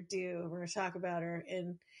and her due. We're going to talk about her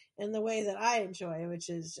in the way that I enjoy, which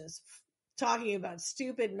is just talking about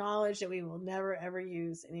stupid knowledge that we will never ever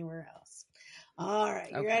use anywhere else. All right,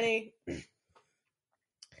 you ready? All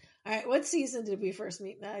right, what season did we first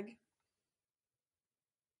meet Meg?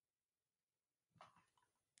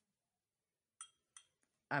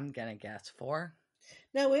 I'm gonna guess 4.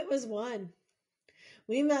 No, it was 1.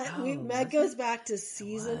 We met. Meg goes back to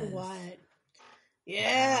season 1.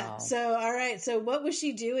 Yeah. Wow. So, all right. So, what was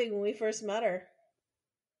she doing when we first met her?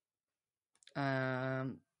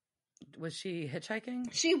 Was she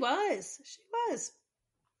hitchhiking? She was.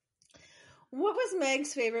 What was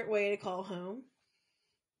Meg's favorite way to call home?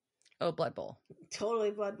 Oh, Blood Bowl.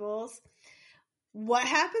 Totally Blood Bowls. What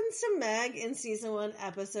happens to Meg in season 1,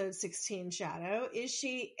 episode 16, Shadow? Is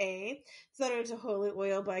she A, thrown into holy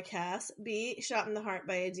oil by Cass, B, shot in the heart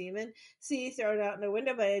by a demon, C, thrown out in a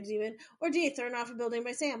window by a demon, or D, thrown off a building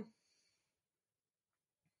by Sam?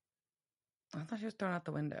 I thought she was thrown out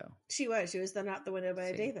the window. She was thrown out the window by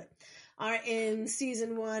a demon. All right, in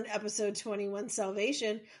season 1, episode 21,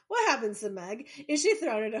 Salvation, what happens to Meg? Is she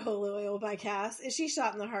thrown into holy oil by Cass? Is she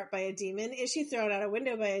shot in the heart by a demon? Is she thrown out a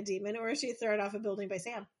window by a demon? Or is she thrown off a building by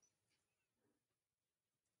Sam?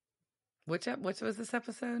 Which was this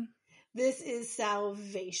episode? This is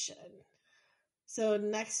Salvation. So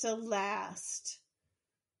next to last.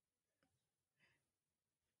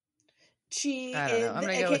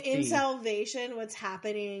 In Salvation, what's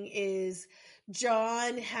happening is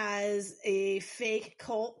John has a fake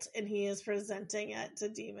cult and he is presenting it to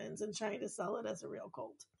demons and trying to sell it as a real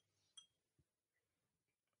cult.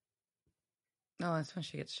 No, that's when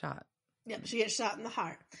she gets shot. Yep, she gets shot in the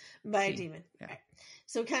heart by a demon. Yeah. All right.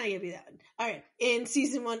 So kind of give you that one. All right. In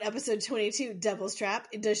season 1, episode 22, Devil's Trap,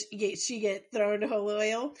 does she get thrown into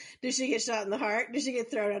holy oil? Does she get shot in the heart? Does she get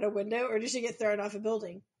thrown out a window? Or does she get thrown off a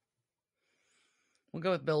building? We'll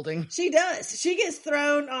go with building. She does. She gets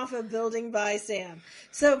thrown off a building by Sam.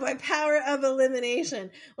 So by power of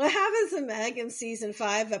elimination, what happens to Meg in season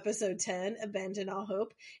 5, episode 10, Abandon All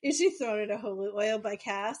Hope? Is she thrown into holy oil by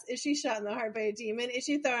Cass? Is she shot in the heart by a demon? Is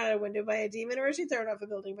she thrown out a window by a demon? Or is she thrown off a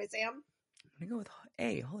building by Sam? I'm going to go with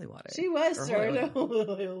A, holy water. She was thrown into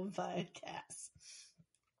holy oil by Cass.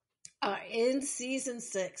 All right, in season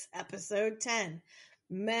 6, episode 10,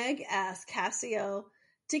 Meg asks Castiel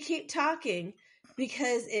to keep talking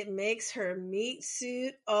because it makes her meat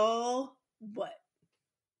suit all what?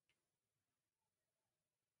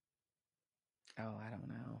 Oh, I don't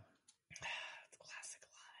know. It's a classic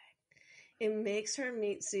line. It makes her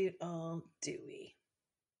meat suit all dewy.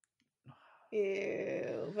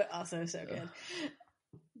 Ew, but also so good.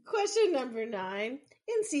 Question number 9.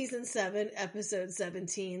 In season 7, episode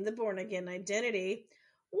 17, The Born Again Identity,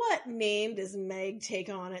 what name does Meg take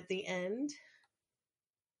on at the end?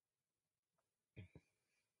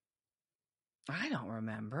 I don't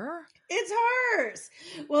remember. It's hers.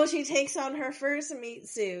 Well, she takes on her first meat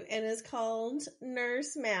suit and is called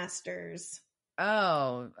Nurse Masters.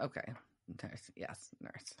 Oh, okay. Nurse. Yes,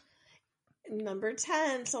 nurse. Number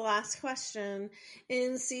 10, so last question.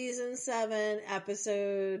 In season 7,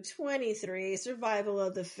 episode 23, Survival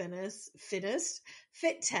of the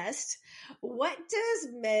Fit Test, what does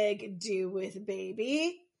Meg do with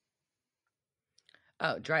baby?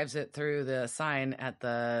 Oh, drives it through the sign at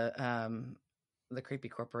the creepy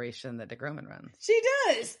corporation that Dick Roman runs. She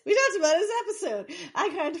does. We talked about this episode. I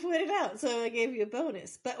kind of pointed out, so I gave you a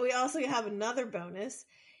bonus. But we also have another bonus.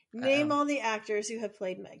 Name all the actors who have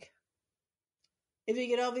played Meg. If you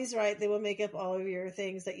get all these right, they will make up all of your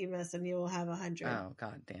things that you missed, and you will have 100. Oh,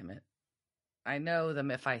 God damn it. I know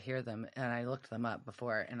them if I hear them, and I looked them up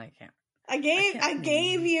before, and I can't. I gave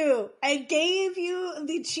you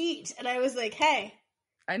the cheat, and I was like, hey.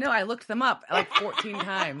 I know, I looked them up like 14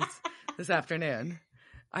 times this afternoon.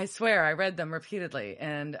 I swear, I read them repeatedly,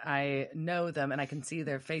 and I know them, and I can see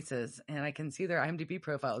their faces, and I can see their IMDb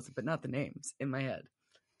profiles, but not the names in my head.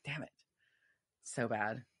 Damn it. So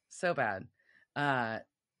bad. So bad.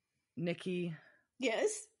 Nikki. Yes.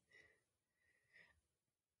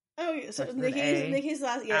 Oh, so Nikki's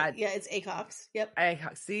last. Yeah, it's Acox. Yep.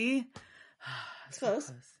 Acox. See, it's close.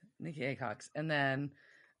 Nikki Acox, and then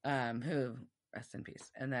who? Rest in peace.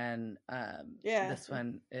 And then this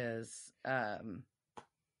one is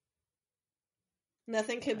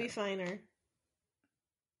Nothing could be finer.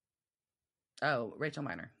 Oh, Rachel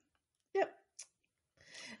Miner. Yep.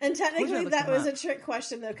 And technically, that was a trick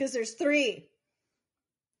question though, because there's 3.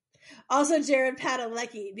 Also, Jared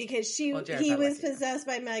Padalecki, because he was possessed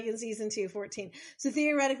by Meg in season 2, 14. So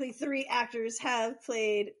theoretically, 3 actors have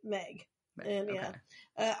played Meg. And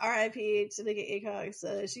R.I.P. to Nikki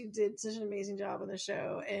Acox. She did such an amazing job on the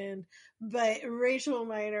show. But Rachel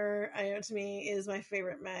Miner, to me, is my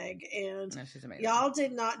favorite Meg. And she's amazing. Y'all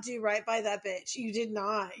did not do right by that bitch. You did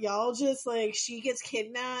not. Y'all just she gets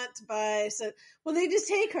kidnapped by they just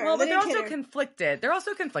take her. Well, but they're also conflicted. They're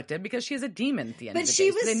also conflicted because she's a demon at the end of the day.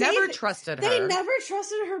 She was they never trusted her. They never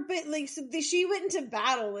trusted her, but she went into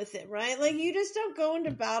battle with it, right? You just don't go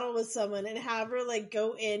into battle with someone and have her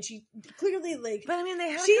go in. She clearly But I mean, they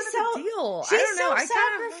had kind of a deal. She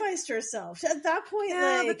self-sacrificed herself at that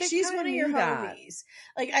point. She's one of your homies.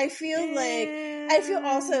 I feel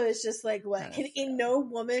also it's just what can no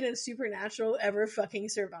woman in Supernatural ever fucking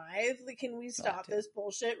survive? Can we stop this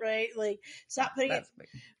bullshit, right? Stop putting it.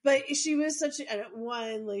 But she was such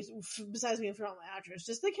one, besides being a phenomenal actress,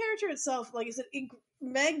 just the character itself, like I said,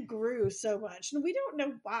 Meg grew so much, and we don't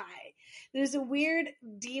know why. There's a weird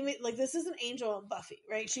demon, this is an angel on Buffy,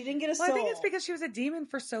 right? She didn't get a soul. I think it's because she was a demon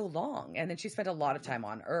for so long, and then she spent a lot of time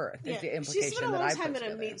on Earth. Is the implication she spent a long that time in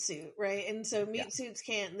a meat suit, right? And so meat suits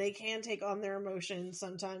can take on their emotions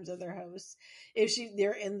sometimes of their hosts if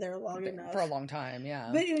they're in there long enough for a long time,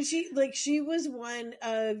 yeah. But she was one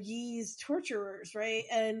of Yee's torturers, right?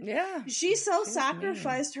 And she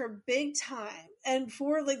self-sacrificed her big time, and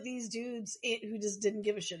for these dudes who just didn't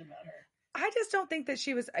give a shit about her. I just don't think that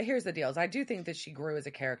she was. Here's the deal: I do think that she grew as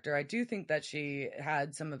a character. I do think that she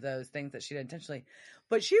had some of those things that she did intentionally,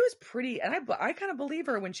 but she was pretty. And I kind of believe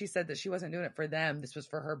her when she said that she wasn't doing it for them. This was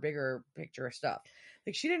for her bigger picture stuff.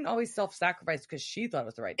 She didn't always self-sacrifice because she thought it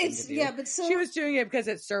was the right thing to do. Yeah, but she was doing it because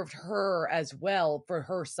it served her as well, for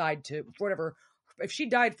her side to whatever. If she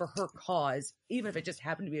died for her cause, even if it just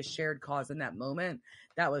happened to be a shared cause in that moment,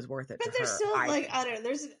 that was worth it. But there's still I don't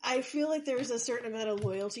know. I feel like there's a certain amount of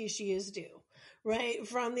loyalty she is due, right?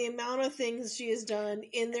 From the amount of things she has done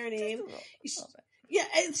in their name. Yeah,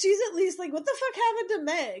 and she's at least what the fuck happened to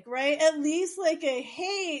Meg, right? At least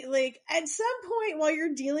hey, at some point while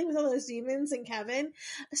you're dealing with all those demons and Kevin,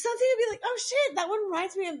 something would be oh shit, that one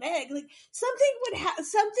reminds me of Meg. Something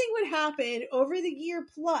would happen over the year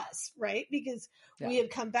plus, right? Because we have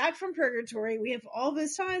come back from purgatory, we have all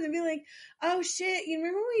this time, and be oh shit, you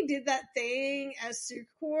remember when we did that thing as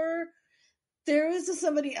Sucor? There was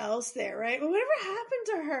somebody else there, right? But whatever happened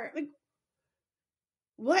to her?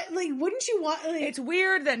 What, wouldn't you want, it's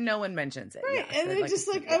weird that no one mentions it. Right, and it's just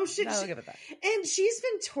oh shit. I'll give it that. And she's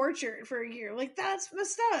been tortured for a year. That's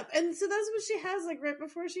messed up. And so that's what she has, right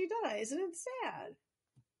before she dies. And it's sad.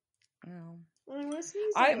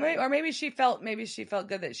 Or maybe she felt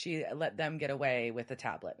good that she let them get away with the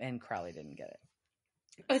tablet and Crowley didn't get it.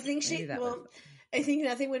 I think I think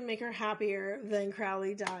nothing would make her happier than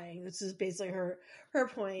Crowley dying. This is basically her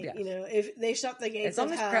point. Yes. You know, if they shut the gates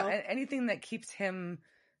of hell, anything that keeps him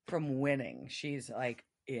from winning, she's like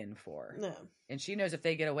in for. No. And she knows if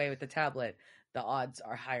they get away with the tablet, the odds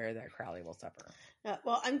are higher that Crowley will suffer.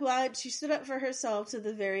 Well, I'm glad she stood up for herself to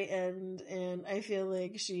the very end, and I feel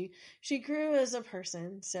like she grew as a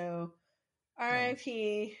person. So,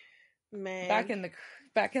 R.I.P. Meg.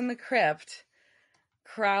 Back in the crypt,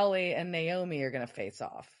 Crowley and Naomi are going to face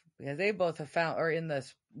off because they both have found, or in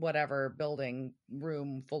this whatever building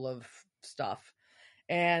room full of stuff,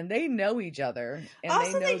 and they know each other. And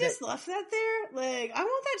also, they just left that there. Like, I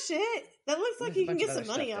want that shit. That looks like you can get some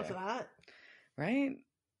money off of that, right?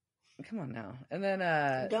 Come on now. And then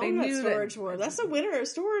they knew storage wars. That's the winner of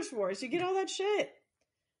storage wars. You get all that shit.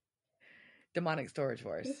 Demonic storage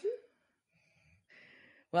wars. Mm-hmm.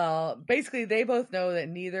 Well, basically, they both know that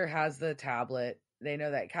neither has the tablet. They know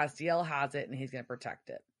that Castiel has it, and he's going to protect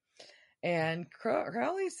it. And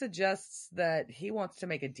Crowley suggests that he wants to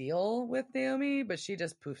make a deal with Naomi, but she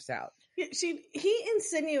just poofs out. Yeah, he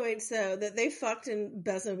insinuates, though, that they fucked in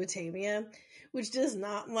Mesopotamia, which does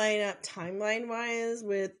not line up timeline-wise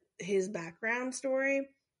with his background story.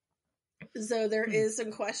 So there is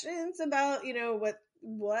some questions about, you know,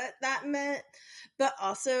 what that meant. But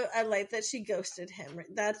also, I like that she ghosted him.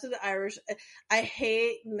 That's the Irish. I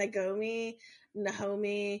hate Nagomi,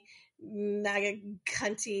 Naomi, Naga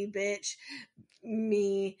cunty bitch,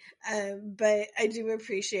 me. But I do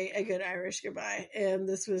appreciate a good Irish goodbye. And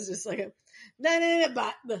this was just like a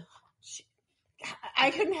but I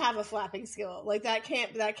couldn't have a flapping skill. Like that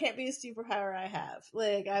can't be a superpower I have.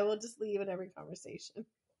 Like I will just leave in every conversation.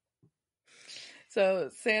 So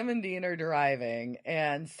Sam and Dean are driving,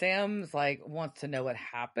 and Sam's like wants to know what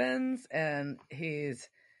happens, and he's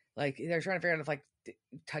like they're trying to figure out if like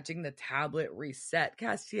touching the tablet reset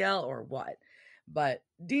Castiel or what. But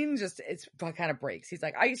Dean it's kind of breaks. He's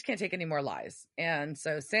like, I just can't take any more lies. And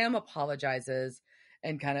so Sam apologizes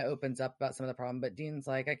and kind of opens up about some of the problem. But Dean's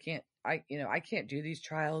like, I can't do these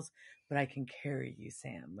trials, but I can carry you,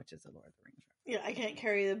 Sam, which is a Lord of the Rings. Yeah, I can't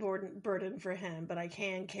carry the burden for him, but I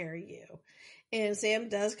can carry you. And Sam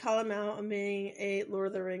does call him out on being a Lord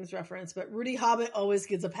of the Rings reference, but Rudy Hobbit always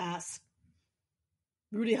gets a pass.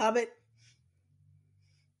 Rudy Hobbit.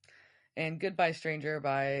 And Goodbye Stranger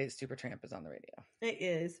by Supertramp is on the radio. It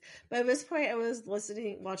is. But at this point, I was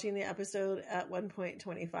watching the episode at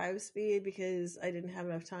 1.25 speed because I didn't have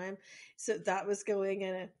enough time. So that was going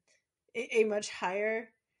at a much higher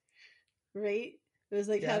rate. It was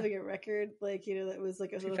like having a record, like, you know, that was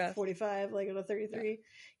like a 45, like on a 33.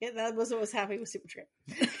 Yeah, that was what was happening with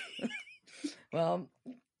Supertramp. Well,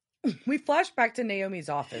 we flash back to Naomi's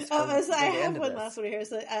office. So I have one last one here.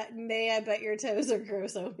 So, nay, I bet your toes are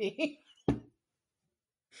gross on me.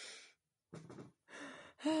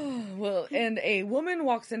 Well, and a woman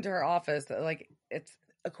walks into her office, like, it's,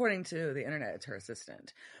 according to the internet, it's her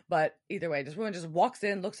assistant. But either way, this woman just walks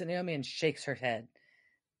in, looks at Naomi, and shakes her head.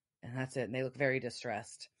 And that's it. And they look very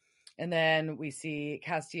distressed. And then we see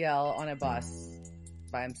Castiel on a bus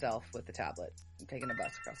by himself with the tablet, taking a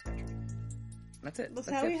bus across the country. That's it. That's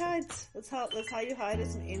how he hides. That's how you hide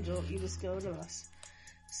as an angel. You just go to us.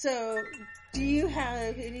 So, do you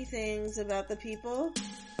have any things about the people?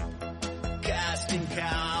 Casting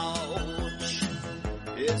couch.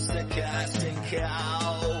 It's the casting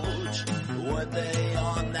couch. Were they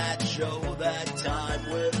on that show that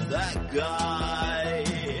time with that guy?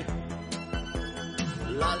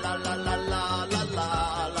 La la la la la la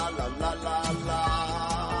la la la la la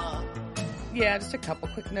la. Yeah, just a couple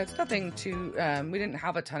quick notes. Nothing too. We didn't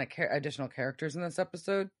have a ton of additional characters in this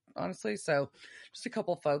episode, honestly. So, just a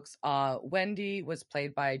couple folks. Wendy was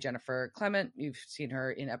played by Jennifer Clement. You've seen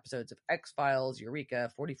her in episodes of X-Files,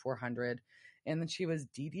 Eureka, 4400, and then she was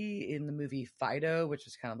Dee Dee in the movie Fido, which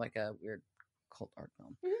is kind of like a weird cult art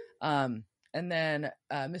film. Mm-hmm. And then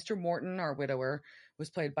Mr. Morton, our widower, was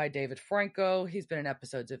played by David Franco. He's been in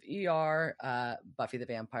episodes of ER, Buffy the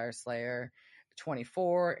Vampire Slayer,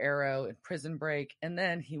 24, Arrow, and Prison Break. And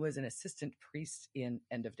then he was an assistant priest in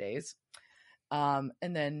End of Days. And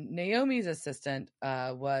then Naomi's assistant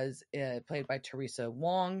was played by Teresa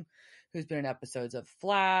Wong, who's been in episodes of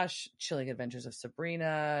Flash, Chilling Adventures of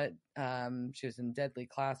Sabrina. She was in Deadly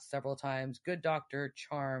Class several times, Good Doctor,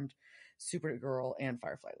 Charmed, Supergirl, and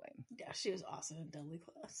Firefly Lane. Yeah, she was awesome in Deadly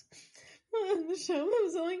Class. The show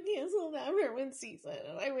was only canceled after one season,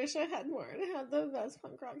 and I wish I had more. It had the best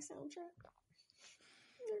punk rock soundtrack.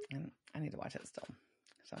 And I need to watch it still.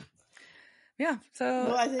 So, Yeah. So,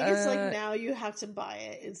 well, I think it's like now you have to buy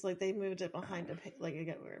it. It's like they moved it behind you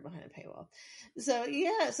got weird behind a paywall. So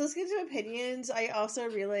yeah, so let's get to opinions. I also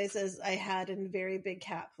realized as I had in very big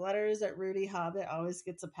cap letters that Rudy Hobbit always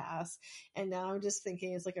gets a pass, and now I'm just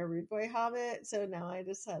thinking it's like a rude boy Hobbit. So now I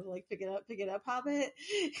just have like pick it up, Hobbit.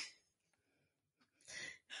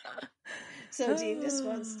 So Dean just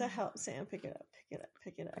wants to help Sam pick it up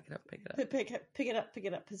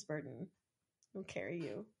his burden. He'll carry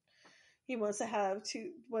you. He wants to have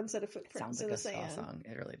one set of footprints in the sand. Sounds like a ska song.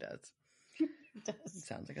 It really does. It does. It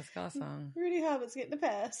sounds like a ska song. Rudy Hobbit's getting a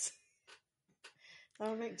pass.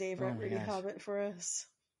 I'll make Dave write Rudy Hobbit for us.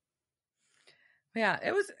 Yeah,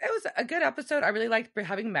 it was a good episode. I really liked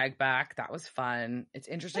having Meg back. That was fun. It's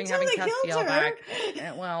interesting having Castiel back.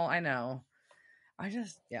 Well, I know.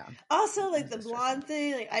 Also, like the blonde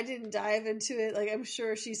thing, like I didn't dive into it. Like I'm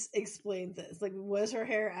sure she's explained this. Like, was her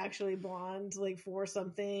hair actually blonde, like for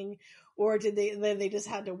something, or did they just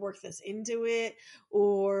had to work this into it,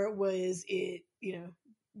 or was it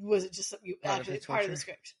was it just something you actually part of the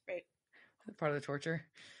script, right? Part of the torture.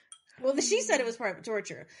 Well, she said it was part of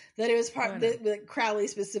torture. That it was part that Crowley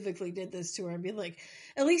specifically did this to her and be like,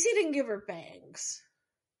 at least he didn't give her bangs.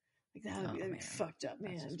 Like that would be fucked up,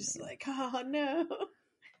 man. I'm just like, oh no.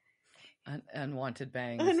 Unwanted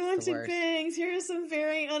bangs. Unwanted bangs. Here's some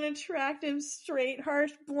very unattractive, straight,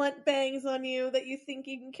 harsh, blunt bangs on you that you think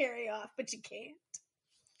you can carry off, but you can't.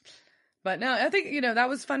 But no, I think, that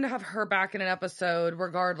was fun to have her back in an episode,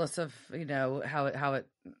 regardless of, how it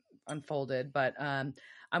unfolded. But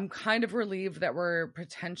I'm kind of relieved that we're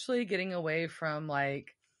potentially getting away from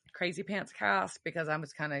like Crazy Pants cast, because I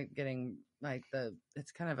was kind of getting like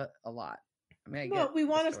it's kind of a lot. I mean, we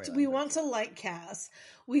want to like Cass.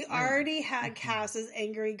 We already had Cass as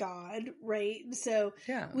angry God, right? So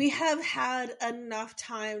we have had enough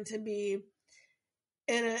time to be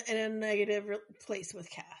in a negative place with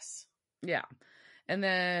Cass. Yeah, and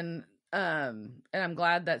then and I'm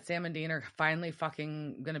glad that Sam and Dean are finally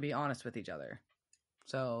fucking gonna be honest with each other.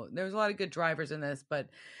 So there's a lot of good drivers in this, but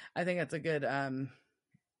I think it's a good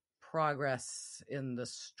progress in the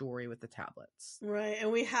story with the tablets. Right, and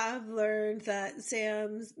we have learned that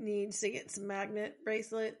Sam needs to get some magnet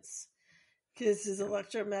bracelets because his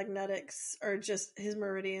electromagnetics are just, his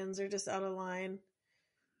meridians are just out of line.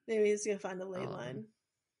 Maybe he's gonna find a ley line.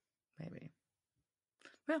 Maybe.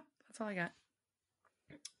 Well, that's all I got.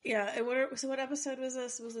 Yeah, and what episode was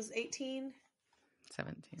this? Was this 18?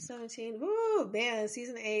 17. Woo, man,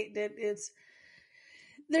 season 8.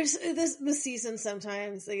 There's this season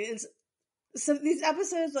sometimes like it's some these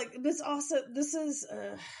episodes like this. Also, this is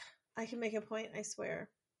I can make a point. I swear.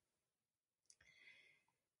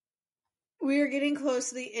 We are getting close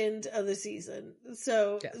to the end of the season,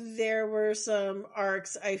 so there were some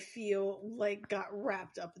arcs I feel like got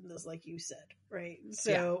wrapped up in this, like you said, right?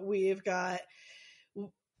 So we've got.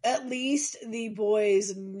 At least the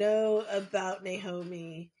boys know about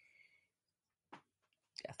Naomi.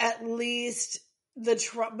 Yes. At least but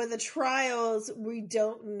the trials, we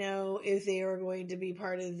don't know if they are going to be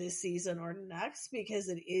part of this season or next, because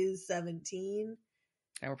it is 17.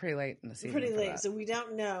 And we're pretty late in the season. Pretty late, so we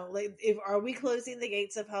don't know. Like, are we closing the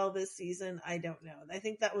gates of hell this season? I don't know. I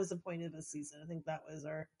think that was the point of the season. I think that was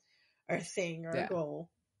our thing, our goal.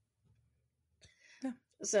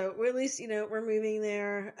 So at least, we're moving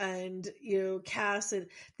there, and, the Cass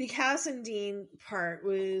and Dean part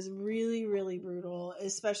was really, really brutal,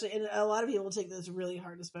 especially, and a lot of people take this really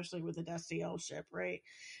hard, especially with the Castiel ship, right?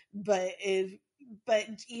 But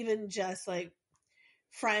even just like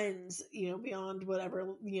friends, beyond whatever,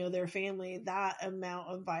 their family, that amount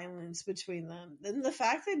of violence between them. And the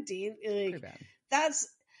fact that Dean, like, that's,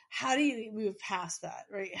 how do you move past that,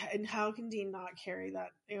 right? And how can Dean not carry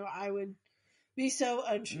that? I would be so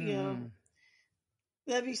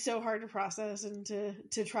that'd be so hard to process and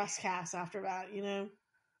to trust Cass after that, And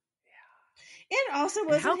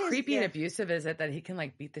also, how creepy and abusive is it that he can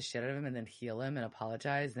like beat the shit out of him and then heal him and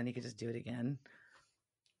apologize, and then he could just do it again?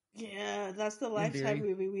 Yeah, that's the Lifetime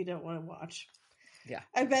movie we don't want to watch. Yeah,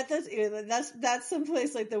 I bet that's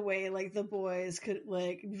someplace like the way like the boys could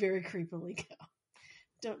like very creepily go.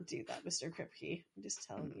 Don't do that, Mr. Kripke. I'm just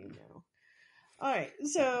telling you now. All right,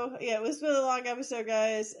 so it was been a long episode,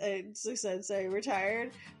 guys. As I said, so we're tired,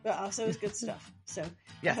 but also it's good stuff. So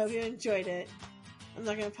I hope you enjoyed it. I'm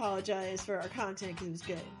not going to apologize for our content because it was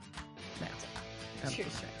good.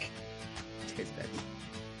 Cheers, Jack. Cheers, baby.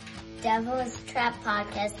 Devil's Trap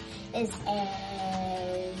Podcast is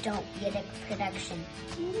a Don't Get It production.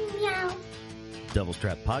 Meow. Devil's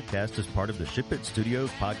Trap Podcast is part of the Ship It Studios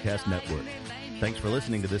Podcast Network. Thanks for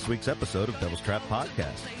listening to this week's episode of Devil's Trap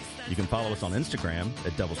Podcast. You can follow us on Instagram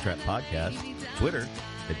at Devil's Trap Podcast, Twitter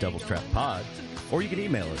at Devil's Trap Pod, or you can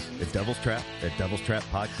email us at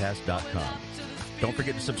devilstrap@devilstrappodcast.com. Don't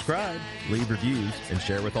forget to subscribe, leave reviews, and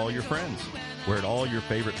share with all your friends. We're at all your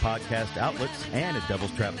favorite podcast outlets and at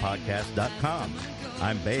devilstrappodcast.com.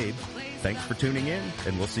 I'm Babe. Thanks for tuning in,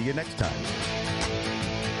 and we'll see you next time.